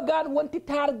amma gaan wanti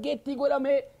taargeettii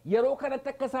godhame yeroo kanatti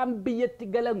akka isaan biyyatti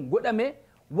galan godhame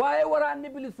waa'ee waraanni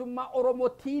bilisummaa Oromoo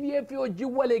TDF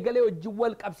wajjin walii galee wajjin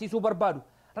wal qabsiisuu barbaadu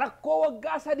rakkoo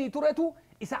waggaa 3 turetu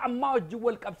isa ammaa wajjin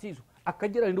wal qabsiisu akka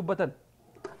jiran dubbatan.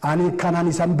 Ani kanaan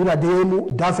isan bira deemu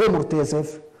dafee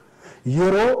murteesseef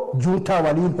yeroo juuntaa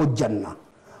waliin hojjanna.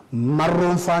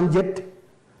 Marroon faan jedhe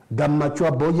gammachuu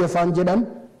abbooyyee faan jedhan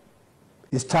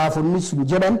istaafonni sun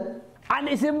jedhan.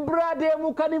 Ani isin bira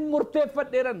deemu kan hin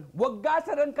murteeffadheeran waggaa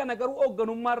 3 kana garuu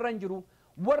hoogganummaarra hin jiru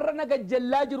warra naga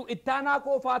jallaa jiru ittaanaa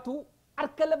koofaatu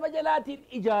harka lafa jalaatiin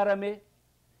ijaarame.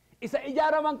 Isa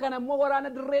ijaaraman kana immoo waraana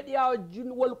dirree dhiyaa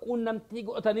wajjin wal quunnamtii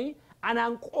godhatanii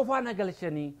anaan qofa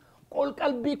nagalchanii qol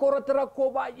qalbii korratti rakkoo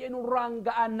baay'ee nurraan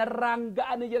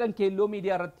ga'an jedhan keelloo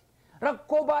miidiyaa irratti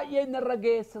rakkoo baay'ee narra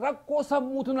ga'e rakkoo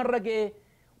sammuutu narra ga'e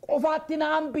qofaatti na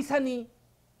hambisanii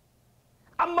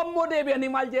amma immoo deebi'anii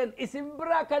maal jedhan isin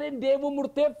biraa kan hin deemu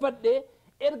murteeffadhe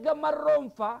erga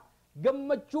marroonfaa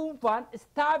gammachuunfaan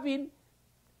istaafiin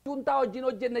tuntaa wajjin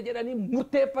hojjenna jedhanii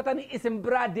murteeffatanii isin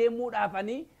biraa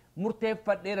deemuudhaafanii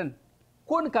murteeffadheeran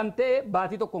kun kan ta'e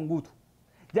baatii tokkoon guutu.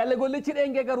 Jaalle gollichi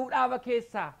dheengee garuu dhaaba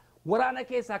keessaa waraana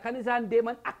keessaa kan isaan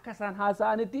deeman akka isaan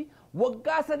haasa'anitti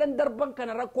waggaa 3 darban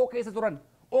kana rakkoo keessa turan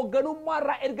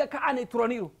hoogganummaarraa erga ka'anii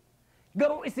turaniiru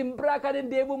garuu isin biraa kan hin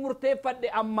deemu murteeffadhe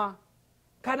amma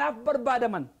kanaaf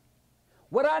barbaadaman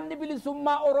waraanni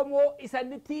bilisummaa Oromoo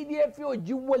isanni TDF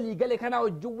wajjin walii gale kanaa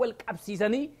wajjin wal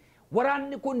qabsiisanii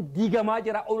waraanni kun diigamaa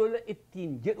jira olola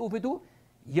ittiin jedhuufitu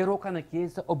yeroo kana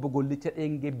keessa obbo Gollicha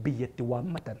dheengee biyyatti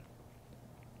waammatan.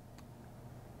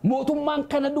 Mootummaan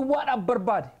kana duwwaadhaaf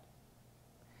barbaade.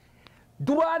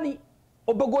 Duraani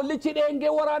obbo Gollichi dheengee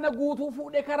waraana guutuu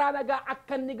fuudhee karaa nagaa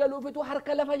akka inni galuufitu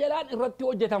harka lafa jalaan irratti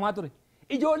hojjetamaa ture.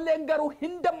 Ijoolleen garuu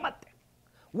hin dammaqe.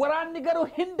 Waraanni garuu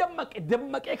hin dammaqe.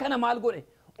 Dammaqee kana maal godhe?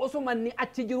 Osuma inni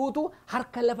achi jiruutu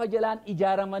harka lafa jalaan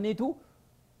ijaaramaniitu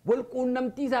wal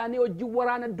quunnamtii isaanii wajjin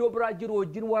waraana iddoo biraa jiru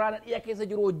wajjin waraana dhiya keessa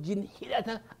jiru wajjin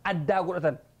hidhata addaa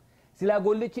godhatan. Silaa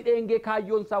Gollichi dheengee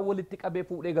kaayyoon isaa walitti qabee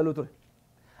fuudhee galuu ture.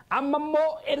 Amma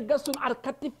immoo erga sun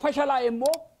harkatti fashalaa'e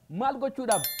immoo maal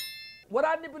gochuudhaaf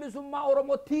waraanni bilisummaa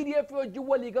Oromoo TDF wajjin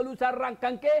walii galuu isaarraan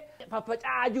kan ka'e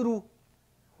faffaca'aa jiru.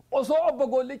 Osoo obbo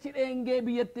Gollichi dheengee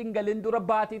biyyatti hin galin dura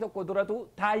baatii tokko duratu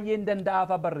Taayyeen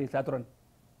Danda'aafaa barreessaa turan.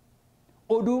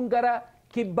 Oduun gara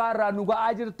kibbaarraa nu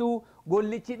ga'aa jirtu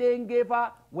gollichi dheengeefaa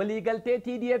waliigaltee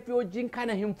TDF wajjin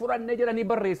kana hin furanne jedhanii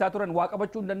barreessaa turan waa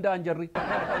qabachuu hin danda'an jarri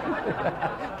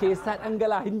keessaa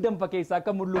dhangalaa hin danfa keessaa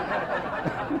akka mul'u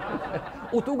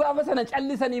utuu gaafa sana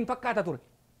callisaniin fakkaata ture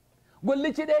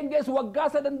gollichi dheengees waggaa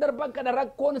 3 darban kana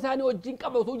rakkoon isaanii wajjin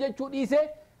qabatu jechuu dhiisee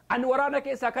an waraana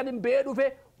keessaa kan hin ba'ee dhufe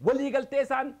waliigaltee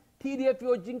isaan TDF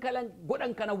wajjin kalan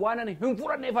godhan kana waan hin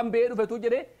furanneef han ba'ee dhufetu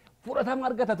jedhee fudhatama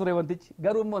argata ture wantichi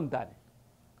garuu immoo hin taane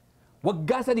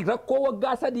waggaa 3 rakkoo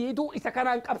waggaa 3tu isa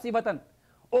kanaan qabsiifatan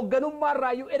hoogganummaan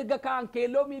raayyuu erga kaan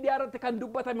keelloo miidiyaa irratti kan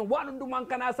dubbatame waan hundumaan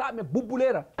kanaa saame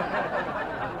bubbuleera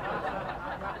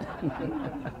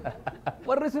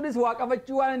warri sunis waa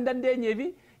qabachuu waan hin dandeenyeef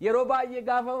yeroo baay'ee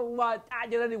gaafa waa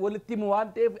jedhanii walitti himu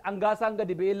waan ta'eef hangaasaan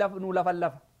gadi ba'ee nu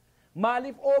lafa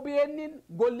maaliif OBN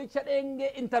gollicha dheengee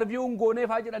interviewuun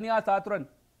gooneefaa jedhanii haasaa turan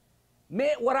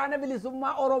mee waraana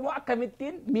bilisummaa Oromoo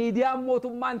akkamittiin miidiyaan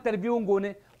mootummaa interviewuun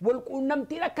goone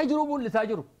walquunnamtiin akka jiru mul'isaa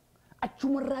jiru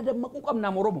achumarraa dammaquu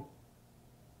qabnaam Oromoo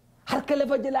harka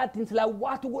lafa jalaatiin silaa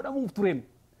waatu godhamuuf tureem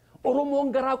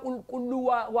Oromoon garaa qulqulluu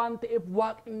waan ta'eef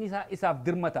waaqni isaaf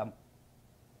dirmataam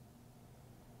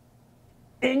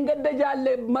engadda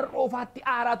jaallee mar'oofaatti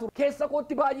aaraa ture keessa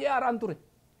kootti baay'ee aaraan ture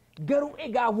garuu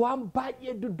egaa waan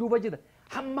baay'ee dudduuba jira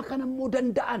hamma kana immoo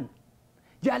danda'an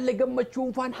jaalle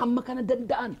gammachuun faan hamma kana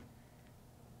danda'an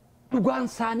dhugaan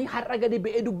isaanii har'a gadi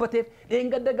ba'ee dubbateef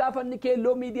engadda gaafanni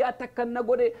keelloo miidiyaatti akka na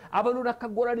godhe abaluun akka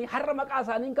godhanii har'a maqaa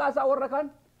isaaniin kaasaa warra kaan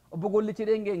obbo Gollichi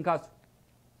Dheengee hin kaasu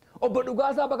obbo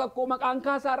Dhugaasaa Bakakkoo maqaan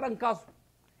kaasaa har'a hin kaasu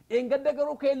engadda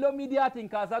garuu keelloo miidiyaatiin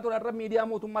kaasaa ture har'a miidiyaa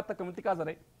mootummaatti akkamitti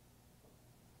kaasare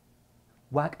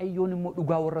waaqayyoon immoo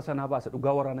dhugaa warra sanaa baasa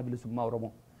dhugaa waraana bilisummaa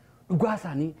Oromoo dhugaa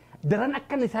isaanii daran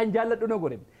akkan isaan jaalladhu na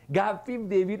godhe gaaffiif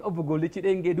deebiin obbo Gollichi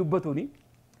Dheengee dubbatuuni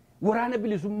waraana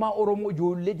bilisummaa Oromoo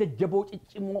ijoollee jajjaboo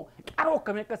ciccimoo qaroo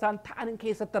akkamii akka isaan ta'an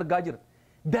keessatti argaa jira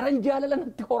daran jaalala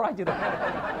natti horaa jira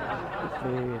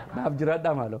naaf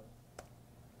jiraadhaa maaloo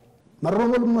Marroo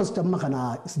almost amma kana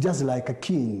is just like a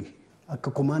king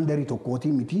akka commanderii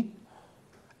tokkootii miti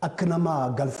akka nama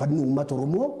galfanni uummata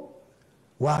Oromoo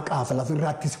waaqaaf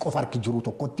lafirraattis qofa harki jiru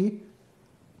tokkotti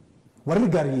warri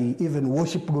garii even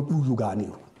worship godhuu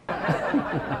yugaaniiru.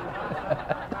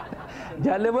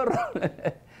 Jaalle Marroo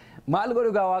maal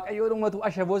godhu gaa waaqayyoon uummatu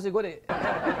ashaboosi godhe.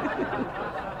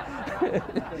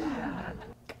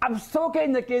 Qabsoo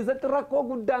keenya keessatti rakkoo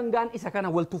guddaan gaan isa kana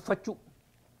wal tuffachuu.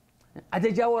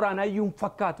 Ajajaa waraanaa iyyuu hin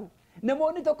fakkaatu.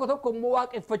 Namoonni tokko tokko immoo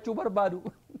waaqeffachuu barbaadu.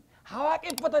 Haa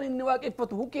waaqeffatan inni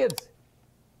waaqeffatu who cares?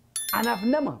 Anaaf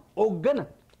nama hooggana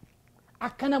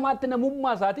akka namaatti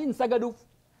namummaa isaatiin sagaduuf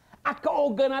akka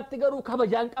hoogganaatti garuu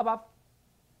kabajaan qabaaf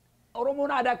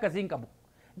Oromoon aadaa akkasiin qabu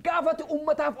gaafati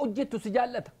ummataaf hojjettu si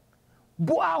jaallata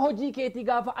bu'aa hojii keetii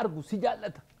gaafa argu si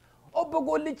jaallata obbo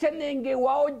Gollicha Dheengee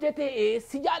waa hojjetee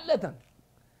si jaallata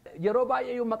yeroo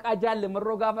baay'ee maqaa jaalle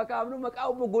Marroo gaafa kaafnu maqaa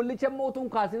obbo Gollicha mootuun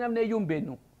kaasinamne iyyuu hin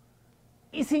beeknu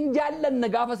isin jaallanna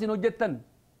gaafa isin hojjettan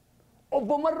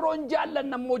obbo Marroon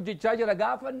jaallanna immoo hojjechaa jira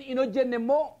gaafa inni hin hojjenne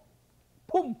immoo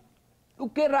pum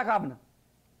dhukkeerraa kaafna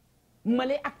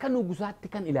malee akka nugusaatti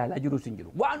kan ilaalaa jiru sin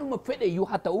jiru waanuma fedhe iyyuu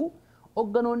haa ta'u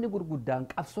hogganoonni gurguddaan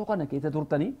qabsoo kana keessa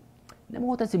turtanii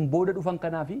namoota sin booda dhufan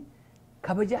kanaafi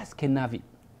kabajaas kennaafi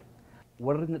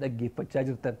warri na dhaggeeffachaa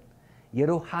jirtan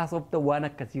yeroo haasofta waan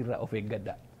akkasiirraa of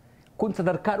eeggadhaa kun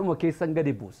sadarkaadhuma keessan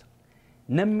gadi buusa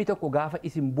namni tokko gaafa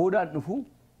isin boodaan dhufu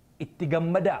itti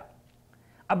gammadaa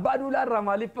abbaa duulaa irraa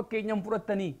maaliif fakkeenyaan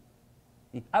fudhattanii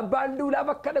abbaan duulaa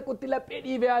bakka dhaqutti laphee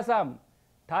dhiibee haasaam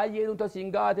taayyee nuti asiin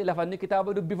gaate lafanni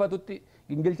kitaaba dubbifatutti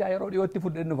gingilchaa yeroo dhiyootti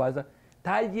fudhannu faasa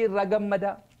taayyee irraa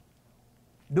gammadaa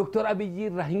Dr. Abiyyi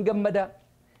irraa hin gammadaa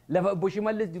lafa obbo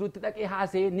Shimallis jirutti dhaqee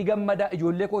haasee ni gammadaa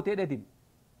ijoollee koo teedhetiin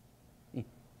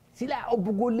silaa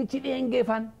obbo Gollichi Dheengee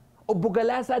faan obbo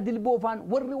Galaasaa Dilboo faan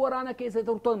warri waraana keessa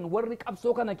turtan warri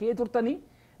qabsoo kana keessa turtanii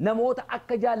namoota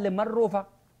akka jaalle Marroo faa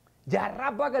jaarraa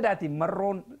abbaa gadaatiin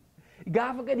Marroon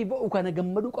gaafa gadi ba'u kana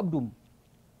gammaduu qabdu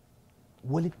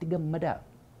walitti gammadaa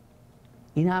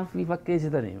inaaffii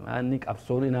fakkeessitanii maanni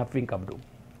qabsoon inaaffii hin qabdu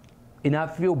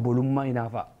inaaffii obbolummaa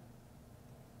inaafaa.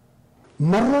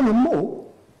 Marroon immoo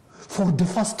for the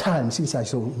first time since I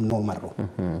saw no Marroo.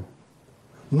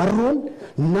 Marroon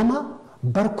nama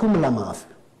barkum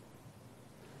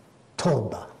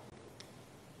 2007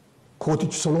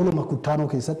 kootichi Sololo Makutaanoo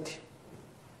keessatti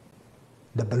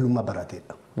dabbalummaa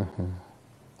barateedha.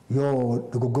 Yoo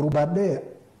dogoggoruu baadhee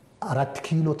 4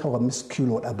 kiiloo ta'u 5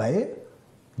 kiiloo dhabee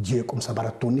jeequmsa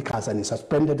barattoonni kaasanii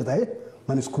suspended ta'e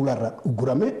mana iskuulaa irraa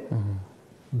uggurame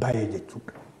baay'ee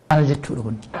jechuudha. Maal jechuudha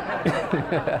kun?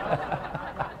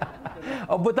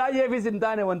 Obbo Taayyeefis hin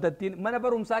taane wantattiin mana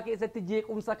barumsaa keessatti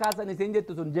jeequmsa kaasan isin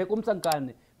jettu sun jeequmsa hin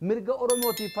kaanne mirga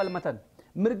Oromootiif falmatan.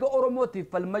 Mirga Oromootiif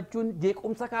falmachuun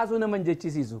jeequmsa kaasuu nama hin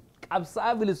jechisiisu.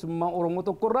 Qabsaa'aa bilisummaa Oromoo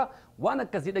tokkorraa waan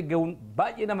akkasii dhaga'uun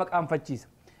baay'ee nama qaanfachiisa.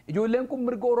 Ijoolleen kun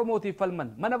mirga Oromootiif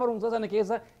falman mana barumsaa sana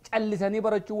keessa callisanii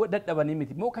barachuu dadhabanii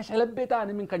miti. Moo kashalabbee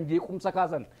ta'anii kan jeequmsa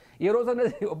kaasan. Yeroo sana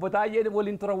obbo Taayyeen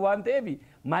waliin turan waan ta'eef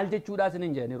maal jechuudhaas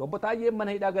hin jedhaniiru. Obbo Taayyeen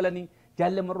mana hidhaa galanii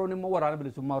jaalle Marroon immoo waraana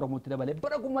bilisummaa Oromootti dabalee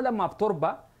bara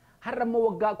 2007 har'a immoo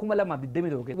waggaa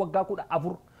 2021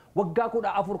 waggaa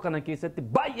 14 kana keessatti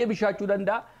baay'ee bishaachuu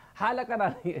danda'a.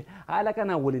 Haala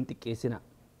kanaan waliin xiqqeessina.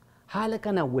 Haala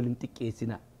kanaan waliin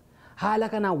xiqqeessina. Haala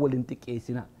kanaan waliin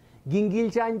xiqqeessina.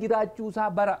 Gingilchaan jiraachuusaa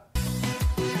bara.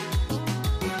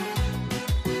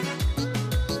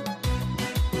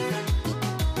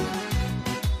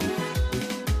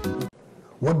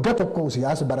 Waggaa tokko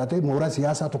siyaasa baratee mooraa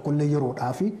siyaasaa tokkollee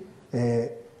yeroodhaaf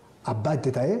abbaa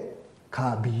itti ta'ee ka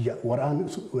biyya waraana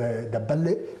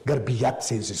dabballee gar biyyaatti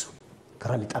seensisu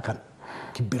karaa lixaa kan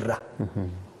kibbirraa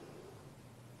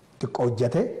xiqqoo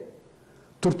hojjetee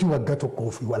turtii waggaa tokkoo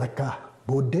fi walakkaa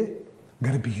booddee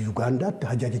gar biyya Ugaandaatti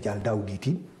hajaja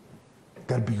jaaldaawudiitiin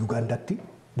gar biyya Ugaandaatti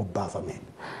bobbaafame.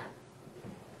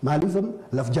 Maaliif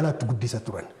laf jalaatti guddisa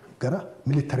turan gara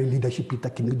military leadership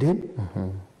akka inni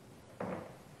deemu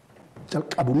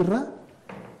calqabumirraa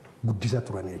guddisa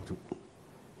turan jechuudha.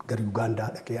 Gar Ugaandaa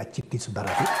dhaqee achittis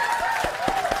barate.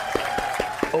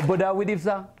 Obbo Daawwid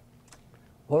Ibsaa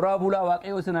horaa bulaa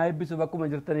waaqayyoo sinaa eebbisu bakkuma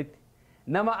jirtanitti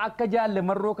nama akka jaalle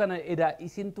Marroo kana edaa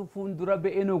isintu fuuldura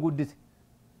ba'eenoo guddise.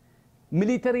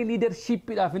 Military leadership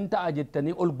dhaaf hin ta'a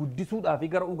jettanii ol guddisuudhaaf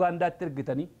gara Ugaandaatti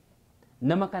ergitanii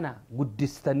nama kana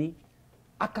guddistanii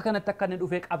akka kanatti akka inni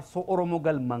dhufee qabsoo Oromoo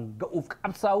galmaan ga'uuf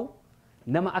qabsaa'u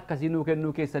nama akkasii nuu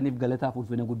kennuu keessaniif galataaf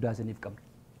ulfina guddaa isiniif qabna.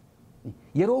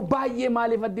 Yeroo baay'ee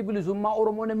maaliif addi bilisummaa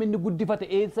Oromoo namni guddifate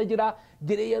eessa jira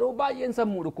jedhee yeroo baay'een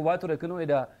sammuu dhukkubaa ture kunoo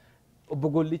edaa obbo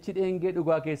Gollichi dheengee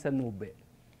dhugaa keessan nuuf ba'e.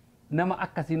 Nama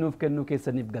akkasii nuuf kennuu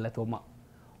keessaniif galatooma.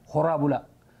 Horaa bulaa.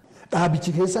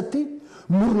 Dhaabichi keessatti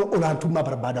murna olaantummaa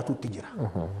barbaadatuutti jira.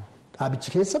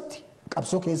 Dhaabichi keessatti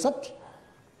qabsoo keessatti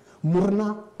murna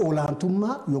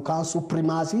olaantummaa yookaan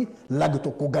suprimaasii laga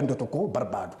tokko ganda tokko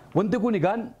barbaadu. Wanti kun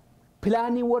egaan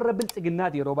pilaanii warra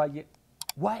bilchiginnaati yeroo baay'ee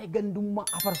waa'ee gandummaa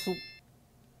afarsuu.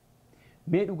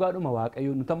 Mee dhugaadhuma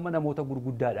waaqayyoon nuti amma namoota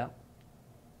gurguddaadha.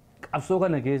 Qabsoo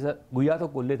kana keessa guyyaa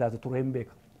tokko illee taate ture hin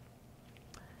beeka.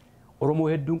 Oromoo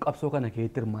hedduun qabsoo kana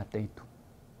keessatti hirmaattee jirtu.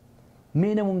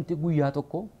 Mee namumti guyyaa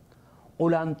tokko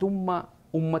olaantummaa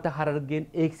ummata Harargeen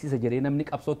eegsisa jedhee namni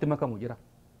qabsootti makamu jira.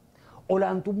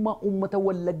 Olaantummaa ummata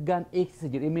Wallaggaan eegsisa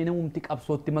jedhee mee namumti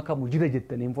qabsootti makamu jira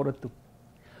jettanii hin fudhattu.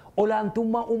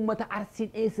 Olaantummaa ummata Arsiin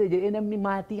eegsisa jedhee namni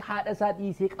maatii haadha isaa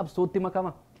dhiisee qabsootti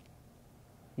makama.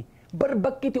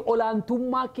 Bakki itti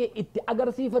olaantummaa kee itti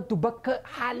agarsiifattu bakka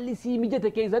haalli sii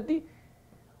mijate keessatti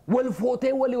wal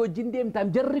footee walii wajjin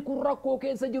deemtaan jarri kun rakkoo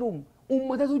keessa jiru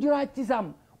ummatatu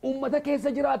jiraachisaam. Ummata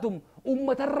keessa jiraatum,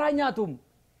 ummatarraa nyaatum,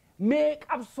 mee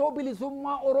qabsoo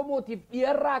bilisummaa Oromootiif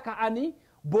dhiyarraa ka'anii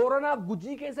Booranaaf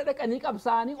Gujii keessa dhaqanii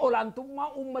qabsaa'anii olaantummaa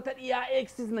ummata dhiyaa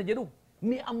eegsisna jedhu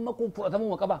mee amma kun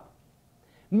fudhatamuma qaba.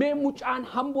 Mee mucaan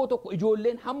hamboo tokko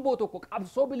ijoolleen hamboo tokko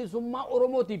qabsoo bilisummaa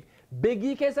Oromootiif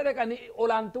begii keessa dhaqanii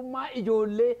olaantummaa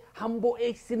ijoollee hamboo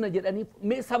eegsisna jedhanii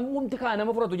mee sammuumti kaa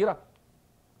nama fudhatu jira.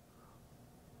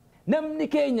 Namni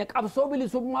keenya qabsoo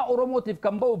bilisummaa Oromootiif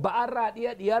kan ba'u ba'aarraa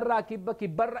dhiyarraa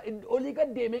kibbarra olii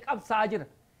gad deemee qabsaa jira.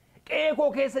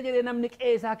 Qeekoo keessa jedhee namni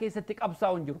qeesaa keessatti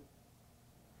qabsaa'u hin jiru.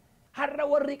 Har'a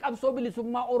warri qabsoo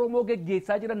bilisummaa Oromoo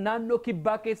geggeessaa jiran naannoo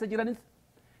kibbaa keessa jiranis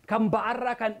kan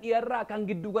ba'aarraa kan dhiyarraa kan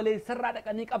giddugaleessarraa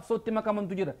dhaqanii qabsootti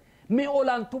makamantu jira. Mee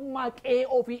olaantummaa qe'ee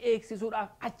ofii eegsisuudhaaf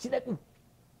achi dhaqu.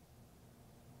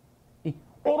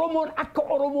 Oromoon akka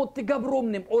Oromootti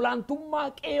gabroomne olaantummaa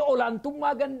qe'ee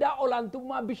olaantummaa gandaa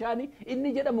olaantummaa bishaanii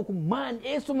inni jedhamu kun maan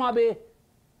eessumaa ba'e.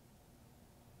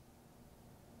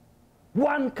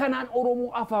 Waan kanaan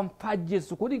Oromoo afaan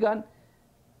faajjessu kun egaan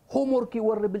hoomorkii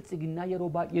warra bilchiginnaa yeroo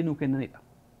baay'ee nuu kennanidha.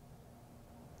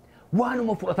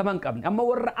 Waanuma fudhatama hin qabne amma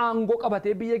warra aangoo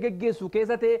qabatee biyya geggeessu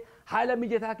keessa ta'e haala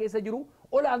mijataa keessa jiru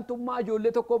olaantummaa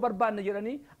ijoollee tokkoo barbaanna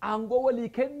jedhanii aangoo walii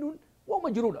kennuun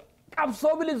waama jirudha.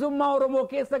 Qabsoo bilisummaa Oromoo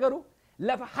keessa garuu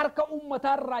lafa harka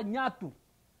ummataarraa nyaattu,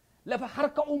 lafa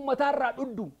harka ummataarraa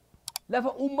dhuddu,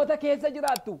 lafa ummata keessa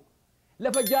jiraattu,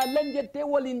 lafa jaallan jettee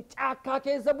waliin caakkaa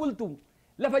keessa bultu,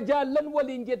 lafa jaallan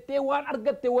waliin jettee waan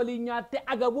argatte waliin nyaattee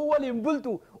agabuu waliin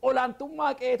bultu,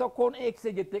 olaantummaa qe'ee tokkoon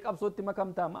eegse jettee qabsootti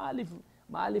makamtaa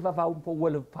maaliif afaan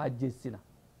wal faajjeessina?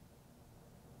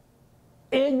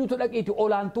 Eenyutu dhaqiiti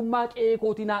olaantummaa qe'ee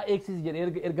kootii naa eegsisi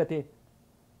jedhee ergatee?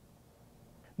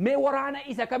 mee waraana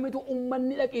isa kamitu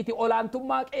ummanni dhaqiiti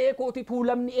olaantummaa qe'ee kooti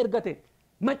tuulamni ergate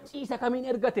macci isa kamiin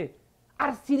ergate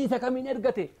arsiin isa kamiin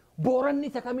ergate booranni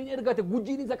isa kamiin ergate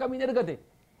gujiin isa kamiin ergate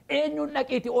eenyuun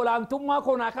dhaqiiti olaantummaa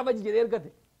koonaa kabaji jedhee ergate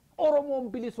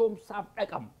oromoon bilisoomsaaf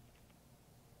dhaqama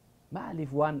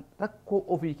maaliif waan rakkoo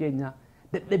ofii keenyaa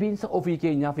dadhabiinsa ofii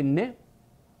keenyaaf innee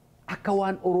akka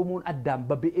waan oromoon addaan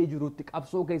baba'ee jirutti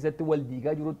qabsoo keessatti wal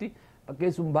diigaa jirutti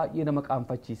fakkeessuun baay'ee nama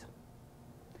qaanfachiisa.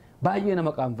 Baay'ee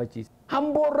nama qaanfachiisa.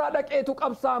 Hamboorraa dhaqeetu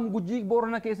qabsaam gujii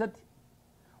boorana keessatti.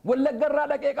 Wallaggarraa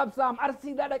dhaqee qabsaam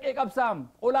arsiidhaa dhaqee qabsaam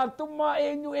olaantummaa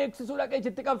eenyu eegsisuu dhaqee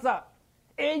chitti qabsaa.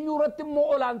 Eenyu irratti immoo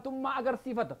olaantummaa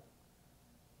agarsiifata.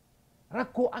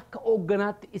 Rakkoo akka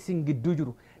hoogganaatti isin gidduu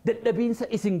jiru dadhabiinsa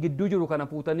isin gidduu jiru kana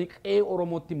fuutanii qe'ee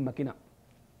Oromootti hin makina.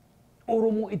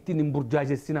 Oromoo ittiin hin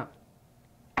burjaajessina.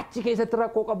 Achi keessatti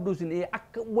rakkoo qabdu isin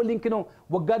akka waliin kinoo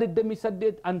waggaa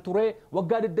 28 an turee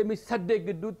waggaa 28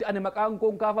 gidduutti ani maqaan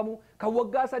koon kaafamu kan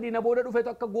waggaa 3 na booda dhufeetu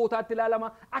akka gootaatti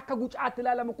ilaalama akka gucaatti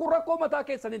ilaalama kun rakkoo mataa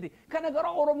keessaniiti kana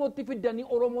gara Oromootti fiddanii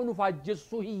Oromoo nu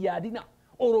faajjessuu hin yaadina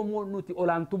Oromoon nuti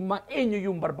olaantummaa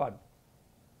eenyuyyuu hin barbaadu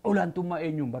olaantummaa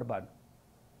eenyuu hin barbaadu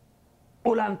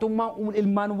olaantummaa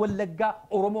ilmaan wallaggaa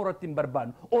Oromoo irratti hin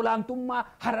barbaadu olaantummaa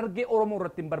Harargee Oromoo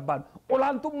irratti hin barbaadu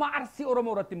olaantummaa Arsii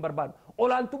Oromoo irratti hin barbaadu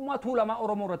olaantummaa Tuulamaa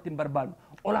Oromoo irratti hin barbaadu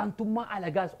olaantummaa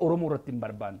Alagaas Oromoo irratti hin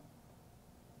barbaadu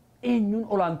eenyuun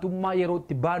olaantummaa yeroo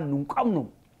itti baannu hin qabnu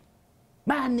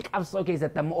maanni qabsoo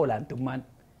keessatti amma olaantummaan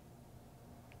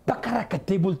bakka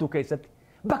rakkattee bultuu keessatti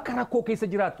bakka rakkoo keessa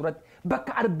jiraattu irratti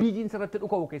bakka arbiijiin sirratti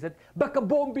dhukaa'u keessatti bakka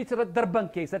boombii sirratti darban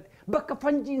keessatti bakka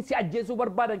fanjiin si ajjeesuu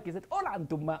barbaadan keessatti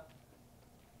olaantummaa.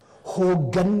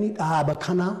 Hoogganni dhaaba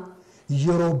kana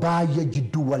yeroo baay'ee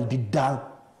jidduu wal diddaa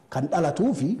kan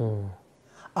dhalatuu fi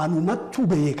anumattuu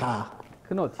beekaa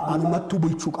anumattuu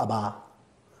bulchuu qabaa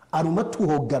anumattuu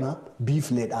hooggana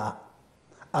biifleedhaa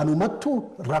anumattuu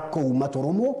rakkoo uummata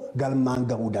Oromoo galmaan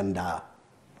gahuu danda'a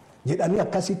jedhanii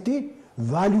akkasitti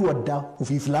value addaa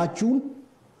ofiif laachuun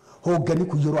hoogganii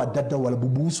kun yeroo adda addaa wal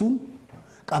bubuusuun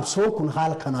qabsoon kun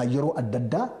haala kanaa yeroo adda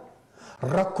addaa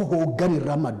rakkoo hooggan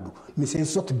irraa maddu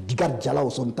miseensota digar jala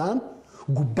osoo hin taane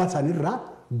gubbaa sanirraa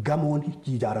gamoon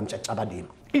ijaaram caccaba deema.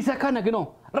 Isa kana ginoo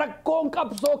rakkoon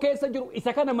qabsoo keessa jiru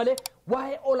isa kana malee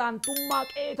waa'ee olaantummaa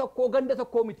qe'ee tokkoo ganda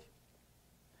tokkoo miti.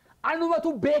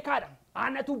 Anumatu beekaadha.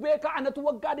 Anatu beeka anatu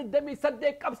waggaa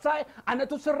 28 qabsaa'e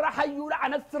anatu sirra hayyuudha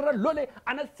anatu sirra lole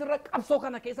anatu sirra qabsoo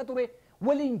kana keessa ture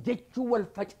waliin jechuu wal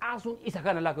facaasuun isa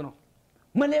kana laakino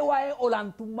malee waa'ee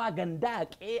olaantummaa gandaa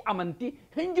qe'ee amantii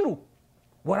hin jiru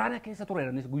waraana keessa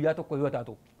tureeranis guyyaa tokko yoo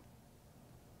taatu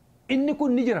inni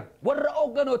kun ni jira warra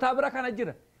hoogganotaa bira kana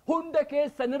jira hunda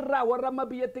keessanirraa warra amma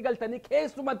biyyatti galtanii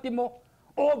keessumatti immoo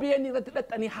OBN irratti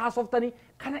dhaxxanii haasoftanii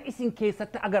kana isin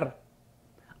keessatti agarra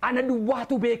ana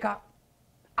duwwaatu beekaa.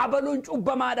 Abaluun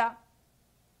cubbamaadha.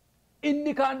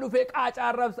 Inni kaan dhufee qaacaa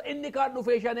arrabsa, inni kaan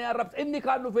dhufee shanee arrabsa, inni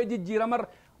kaan dhufee jijjiiramarra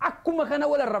akkuma kana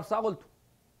wal arrabsaa ooltu.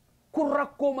 Kun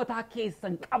rakkoo mataa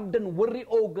keessan qabdan warri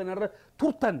hoogganarra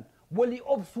turtan walii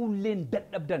obsuulleen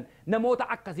dadhabdan namoota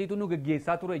akkasiitu nu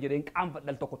gaggeessaa ture jedheen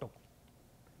qaanfadhal tokko tokko.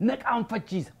 Na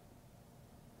qaanfachiisa.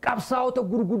 Qabsaa'ota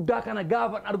gurguddaa kana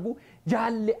gaafan argu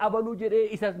jaalle abaluu jedhee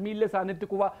isa miilla isaanitti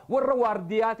kufaa warra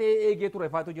waardiyaa ta'ee eegee ture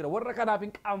faatu jira warra kanaaf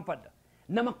hin qaanfadha.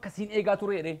 Nama akkasiin eegaa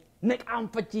tureedhe na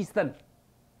qaanfachiistan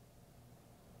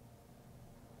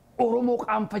Oromoo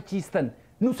qaanfachiistan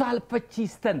nu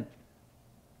saalfachiistan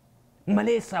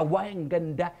maleessaa waa'een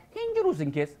gandaa hin jiru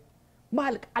sin keessa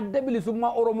maal adda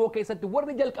bilisummaa Oromoo keessatti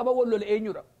warri jalqaba wal lole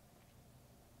eenyudha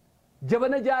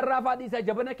jabana jaarraa faadhiisaa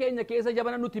jabana keenya keessa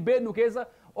jabana nuti beennu keessa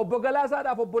obbo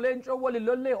Galaasaadhaaf obbo Leencoo waliin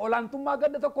lollee olaantummaa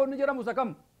ganda tokkoon ni jedhamu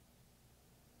sakam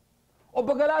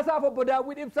obbo Galaasaaf obbo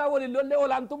Daawwit Ibsaa waliin lollee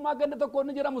olaantummaa ganda tokkoon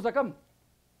ni jedhamu sakam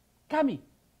kami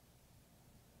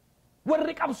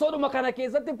warri qabsoodhuma kana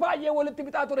keessatti baay'ee walitti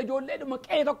bixaa ture ijoolleedhuma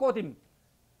qe'ee tokkootiin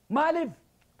maaliif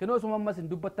kinoo suma ammas hin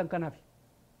dubbattan kanaaf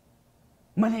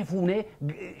malee fuunee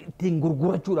ittiin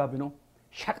gurgurachuudhaaf inoo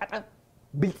shaqaxa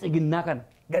biltsiginnaa kana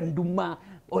gandummaa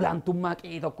olaantummaa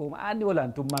qe'ee tokko maanni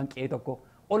olaantummaan qe'ee tokko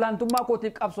olaantummaa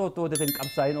kootiif qabsoo tootetin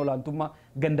qabsaa'in olaantummaa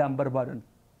gandaan barbaadan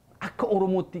akka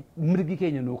Oromootti mirgi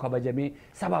keenya nuu kabajamee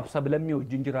sabaaf sablammii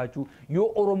wajjin jiraachuu yoo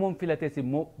Oromoon filates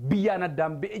immoo biyyaan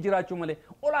addaan ba'ee jiraachuu malee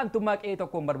olaantummaa qe'ee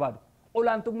tokko hin barbaadu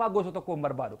olaantummaa gosa tokko hin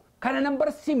barbaadu kana nan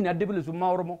barsiifne adda bilisummaa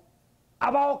Oromoo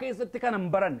abaa'oo keessatti kana hin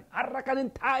baranne har'a kan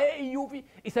hin taa'ee iyyuu fi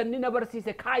isanni na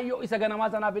barsiise kaayyoo isa ganamaa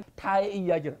sanaaf taa'ee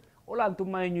iyyaa jira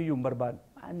olaantummaa eenyuyyuu hin barbaadu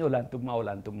maanni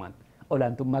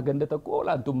olaantummaa ganda tokko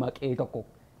olaantummaa qe'ee tokko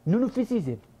nu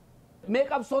nuffisiise. Mee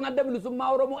qabsoon adda bilisummaa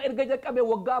Oromoo erga jalqabee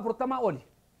waggaa 40 oli.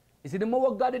 Isin immoo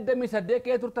waggaa 28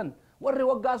 kee turtan warri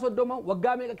waggaa 30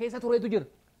 waggaa meeqa keessa tureetu jira.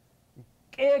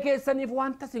 Qe'ee keessaniif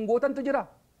wanta isin gootantu jira.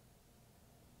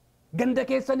 Ganda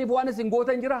keessaniif waan isin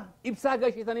gootan jira. Ibsaa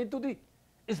gashitaniituti.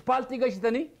 Ispaaltii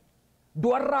gashitanii.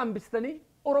 Du'arraa hambistanii.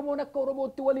 Oromoon akka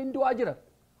Oromootti waliin du'aa jira.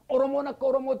 Oromoon akka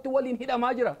Oromootti waliin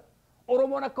hidhamaa jira.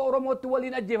 Oromoon akka Oromootti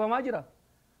waliin ajjeefamaa jira.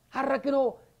 Har'a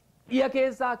kinoo dhiya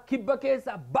keessaa, kibba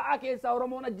keessaa, ba'a keessaa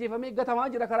Oromoon ajjeefamee gatamaa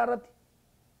jira karaa irratti.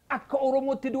 Akka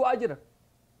Oromootti du'aa jira.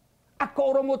 Akka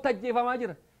Oromootti ajjeefamaa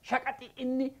jira. Shaqaxi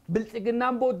inni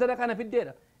biltsiginnaan booddana kana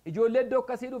fiddeedha. Ijoollee iddoo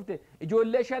akkasii dhufte,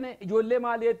 ijoollee shane, ijoollee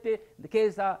maaliittee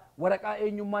keessaa waraqaa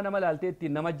eenyummaa nama laaltee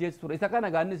ittiin nama ajjeessu ture. Isa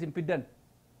kana gaanni isin fiddan.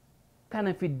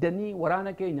 Kana fiddanii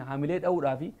waraana keenya hamilee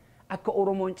dha'uudhaa fi akka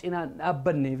Oromoon cinaan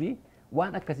dhaabbannee fi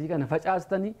waan akkasii kana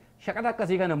facaastanii shaqaxa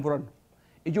akkasii kana hin furannu.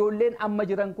 Ijoolleen amma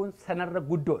jiran kun sanarra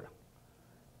guddoodha.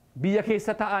 Biyya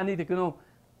keessa ta'aniiti kunoo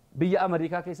biyya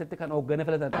Ameerikaa keessatti kan hooggana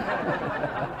filatan.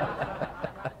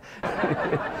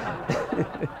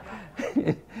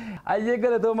 Ayyee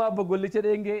galatoomaa abbo Gollicha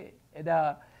Dheengee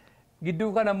edaa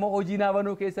gidduu kan ammoo hojii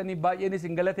naabanuu keessanii baay'een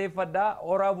isin galateeffadhaa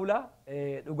horaa bulaa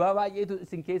dhugaa baay'eetu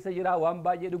isin keessa jira waan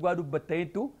baay'ee dhugaa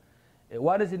dubbattaniittu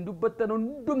waan isin dubbattan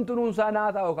hundumtuun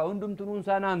isaa ta'u ka hundumtuun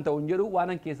isaa naan ta'u jedhu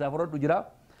waan keessaa fudhadhu jira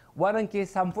waan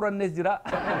keessaan furannes jira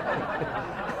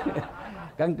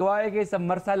kan waa'ee keessa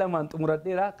marsaa lamaan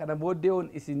xumuradheera kana booddee on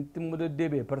isinitti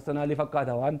mudaddeebe personaalii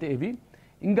fakkaata waan ta'eef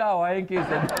ingaa waa'een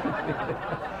keessa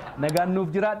nagaan nuuf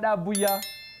jiraadhaa buyyaa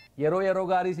yeroo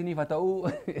gaarii isiniif haa ta'u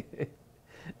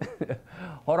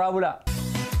horaa bulaa.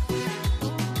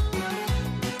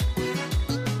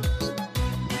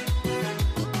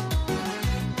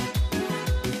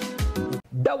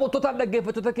 Daawwattoota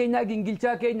dhaggeeffattoota keenyaa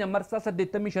Gingilchaa keenya marsaa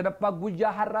 85ffaa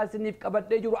guyyaa har'aa isiniif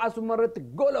qabadhee jiru asuma irratti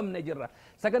goolabne jirra.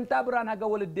 Sagantaa biraan haga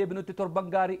walitti deebinutti torban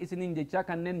gaarii isiniin jechaa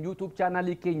kanneen YouTube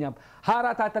chaanalii keenyaaf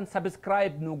haaraa taatan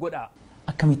subscribe nu godhaa.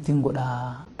 Akkamittiin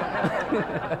godhaa?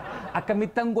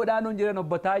 Akkamittan godhaa nuun jiran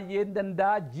obbo Taayyeen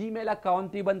danda'a Gmail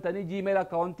akkaawuntii bantanii Gmail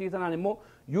akkaawuntii sanaan immoo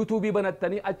YouTube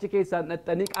banattanii achi keessaan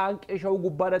dhattanii qaanqee shawuu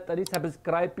gubbaa dhattanii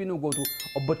subscribe nu gootu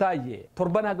obbo Taayyee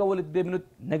torban haga walitti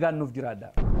deebinutti nagaan nuuf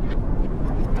jiraadha.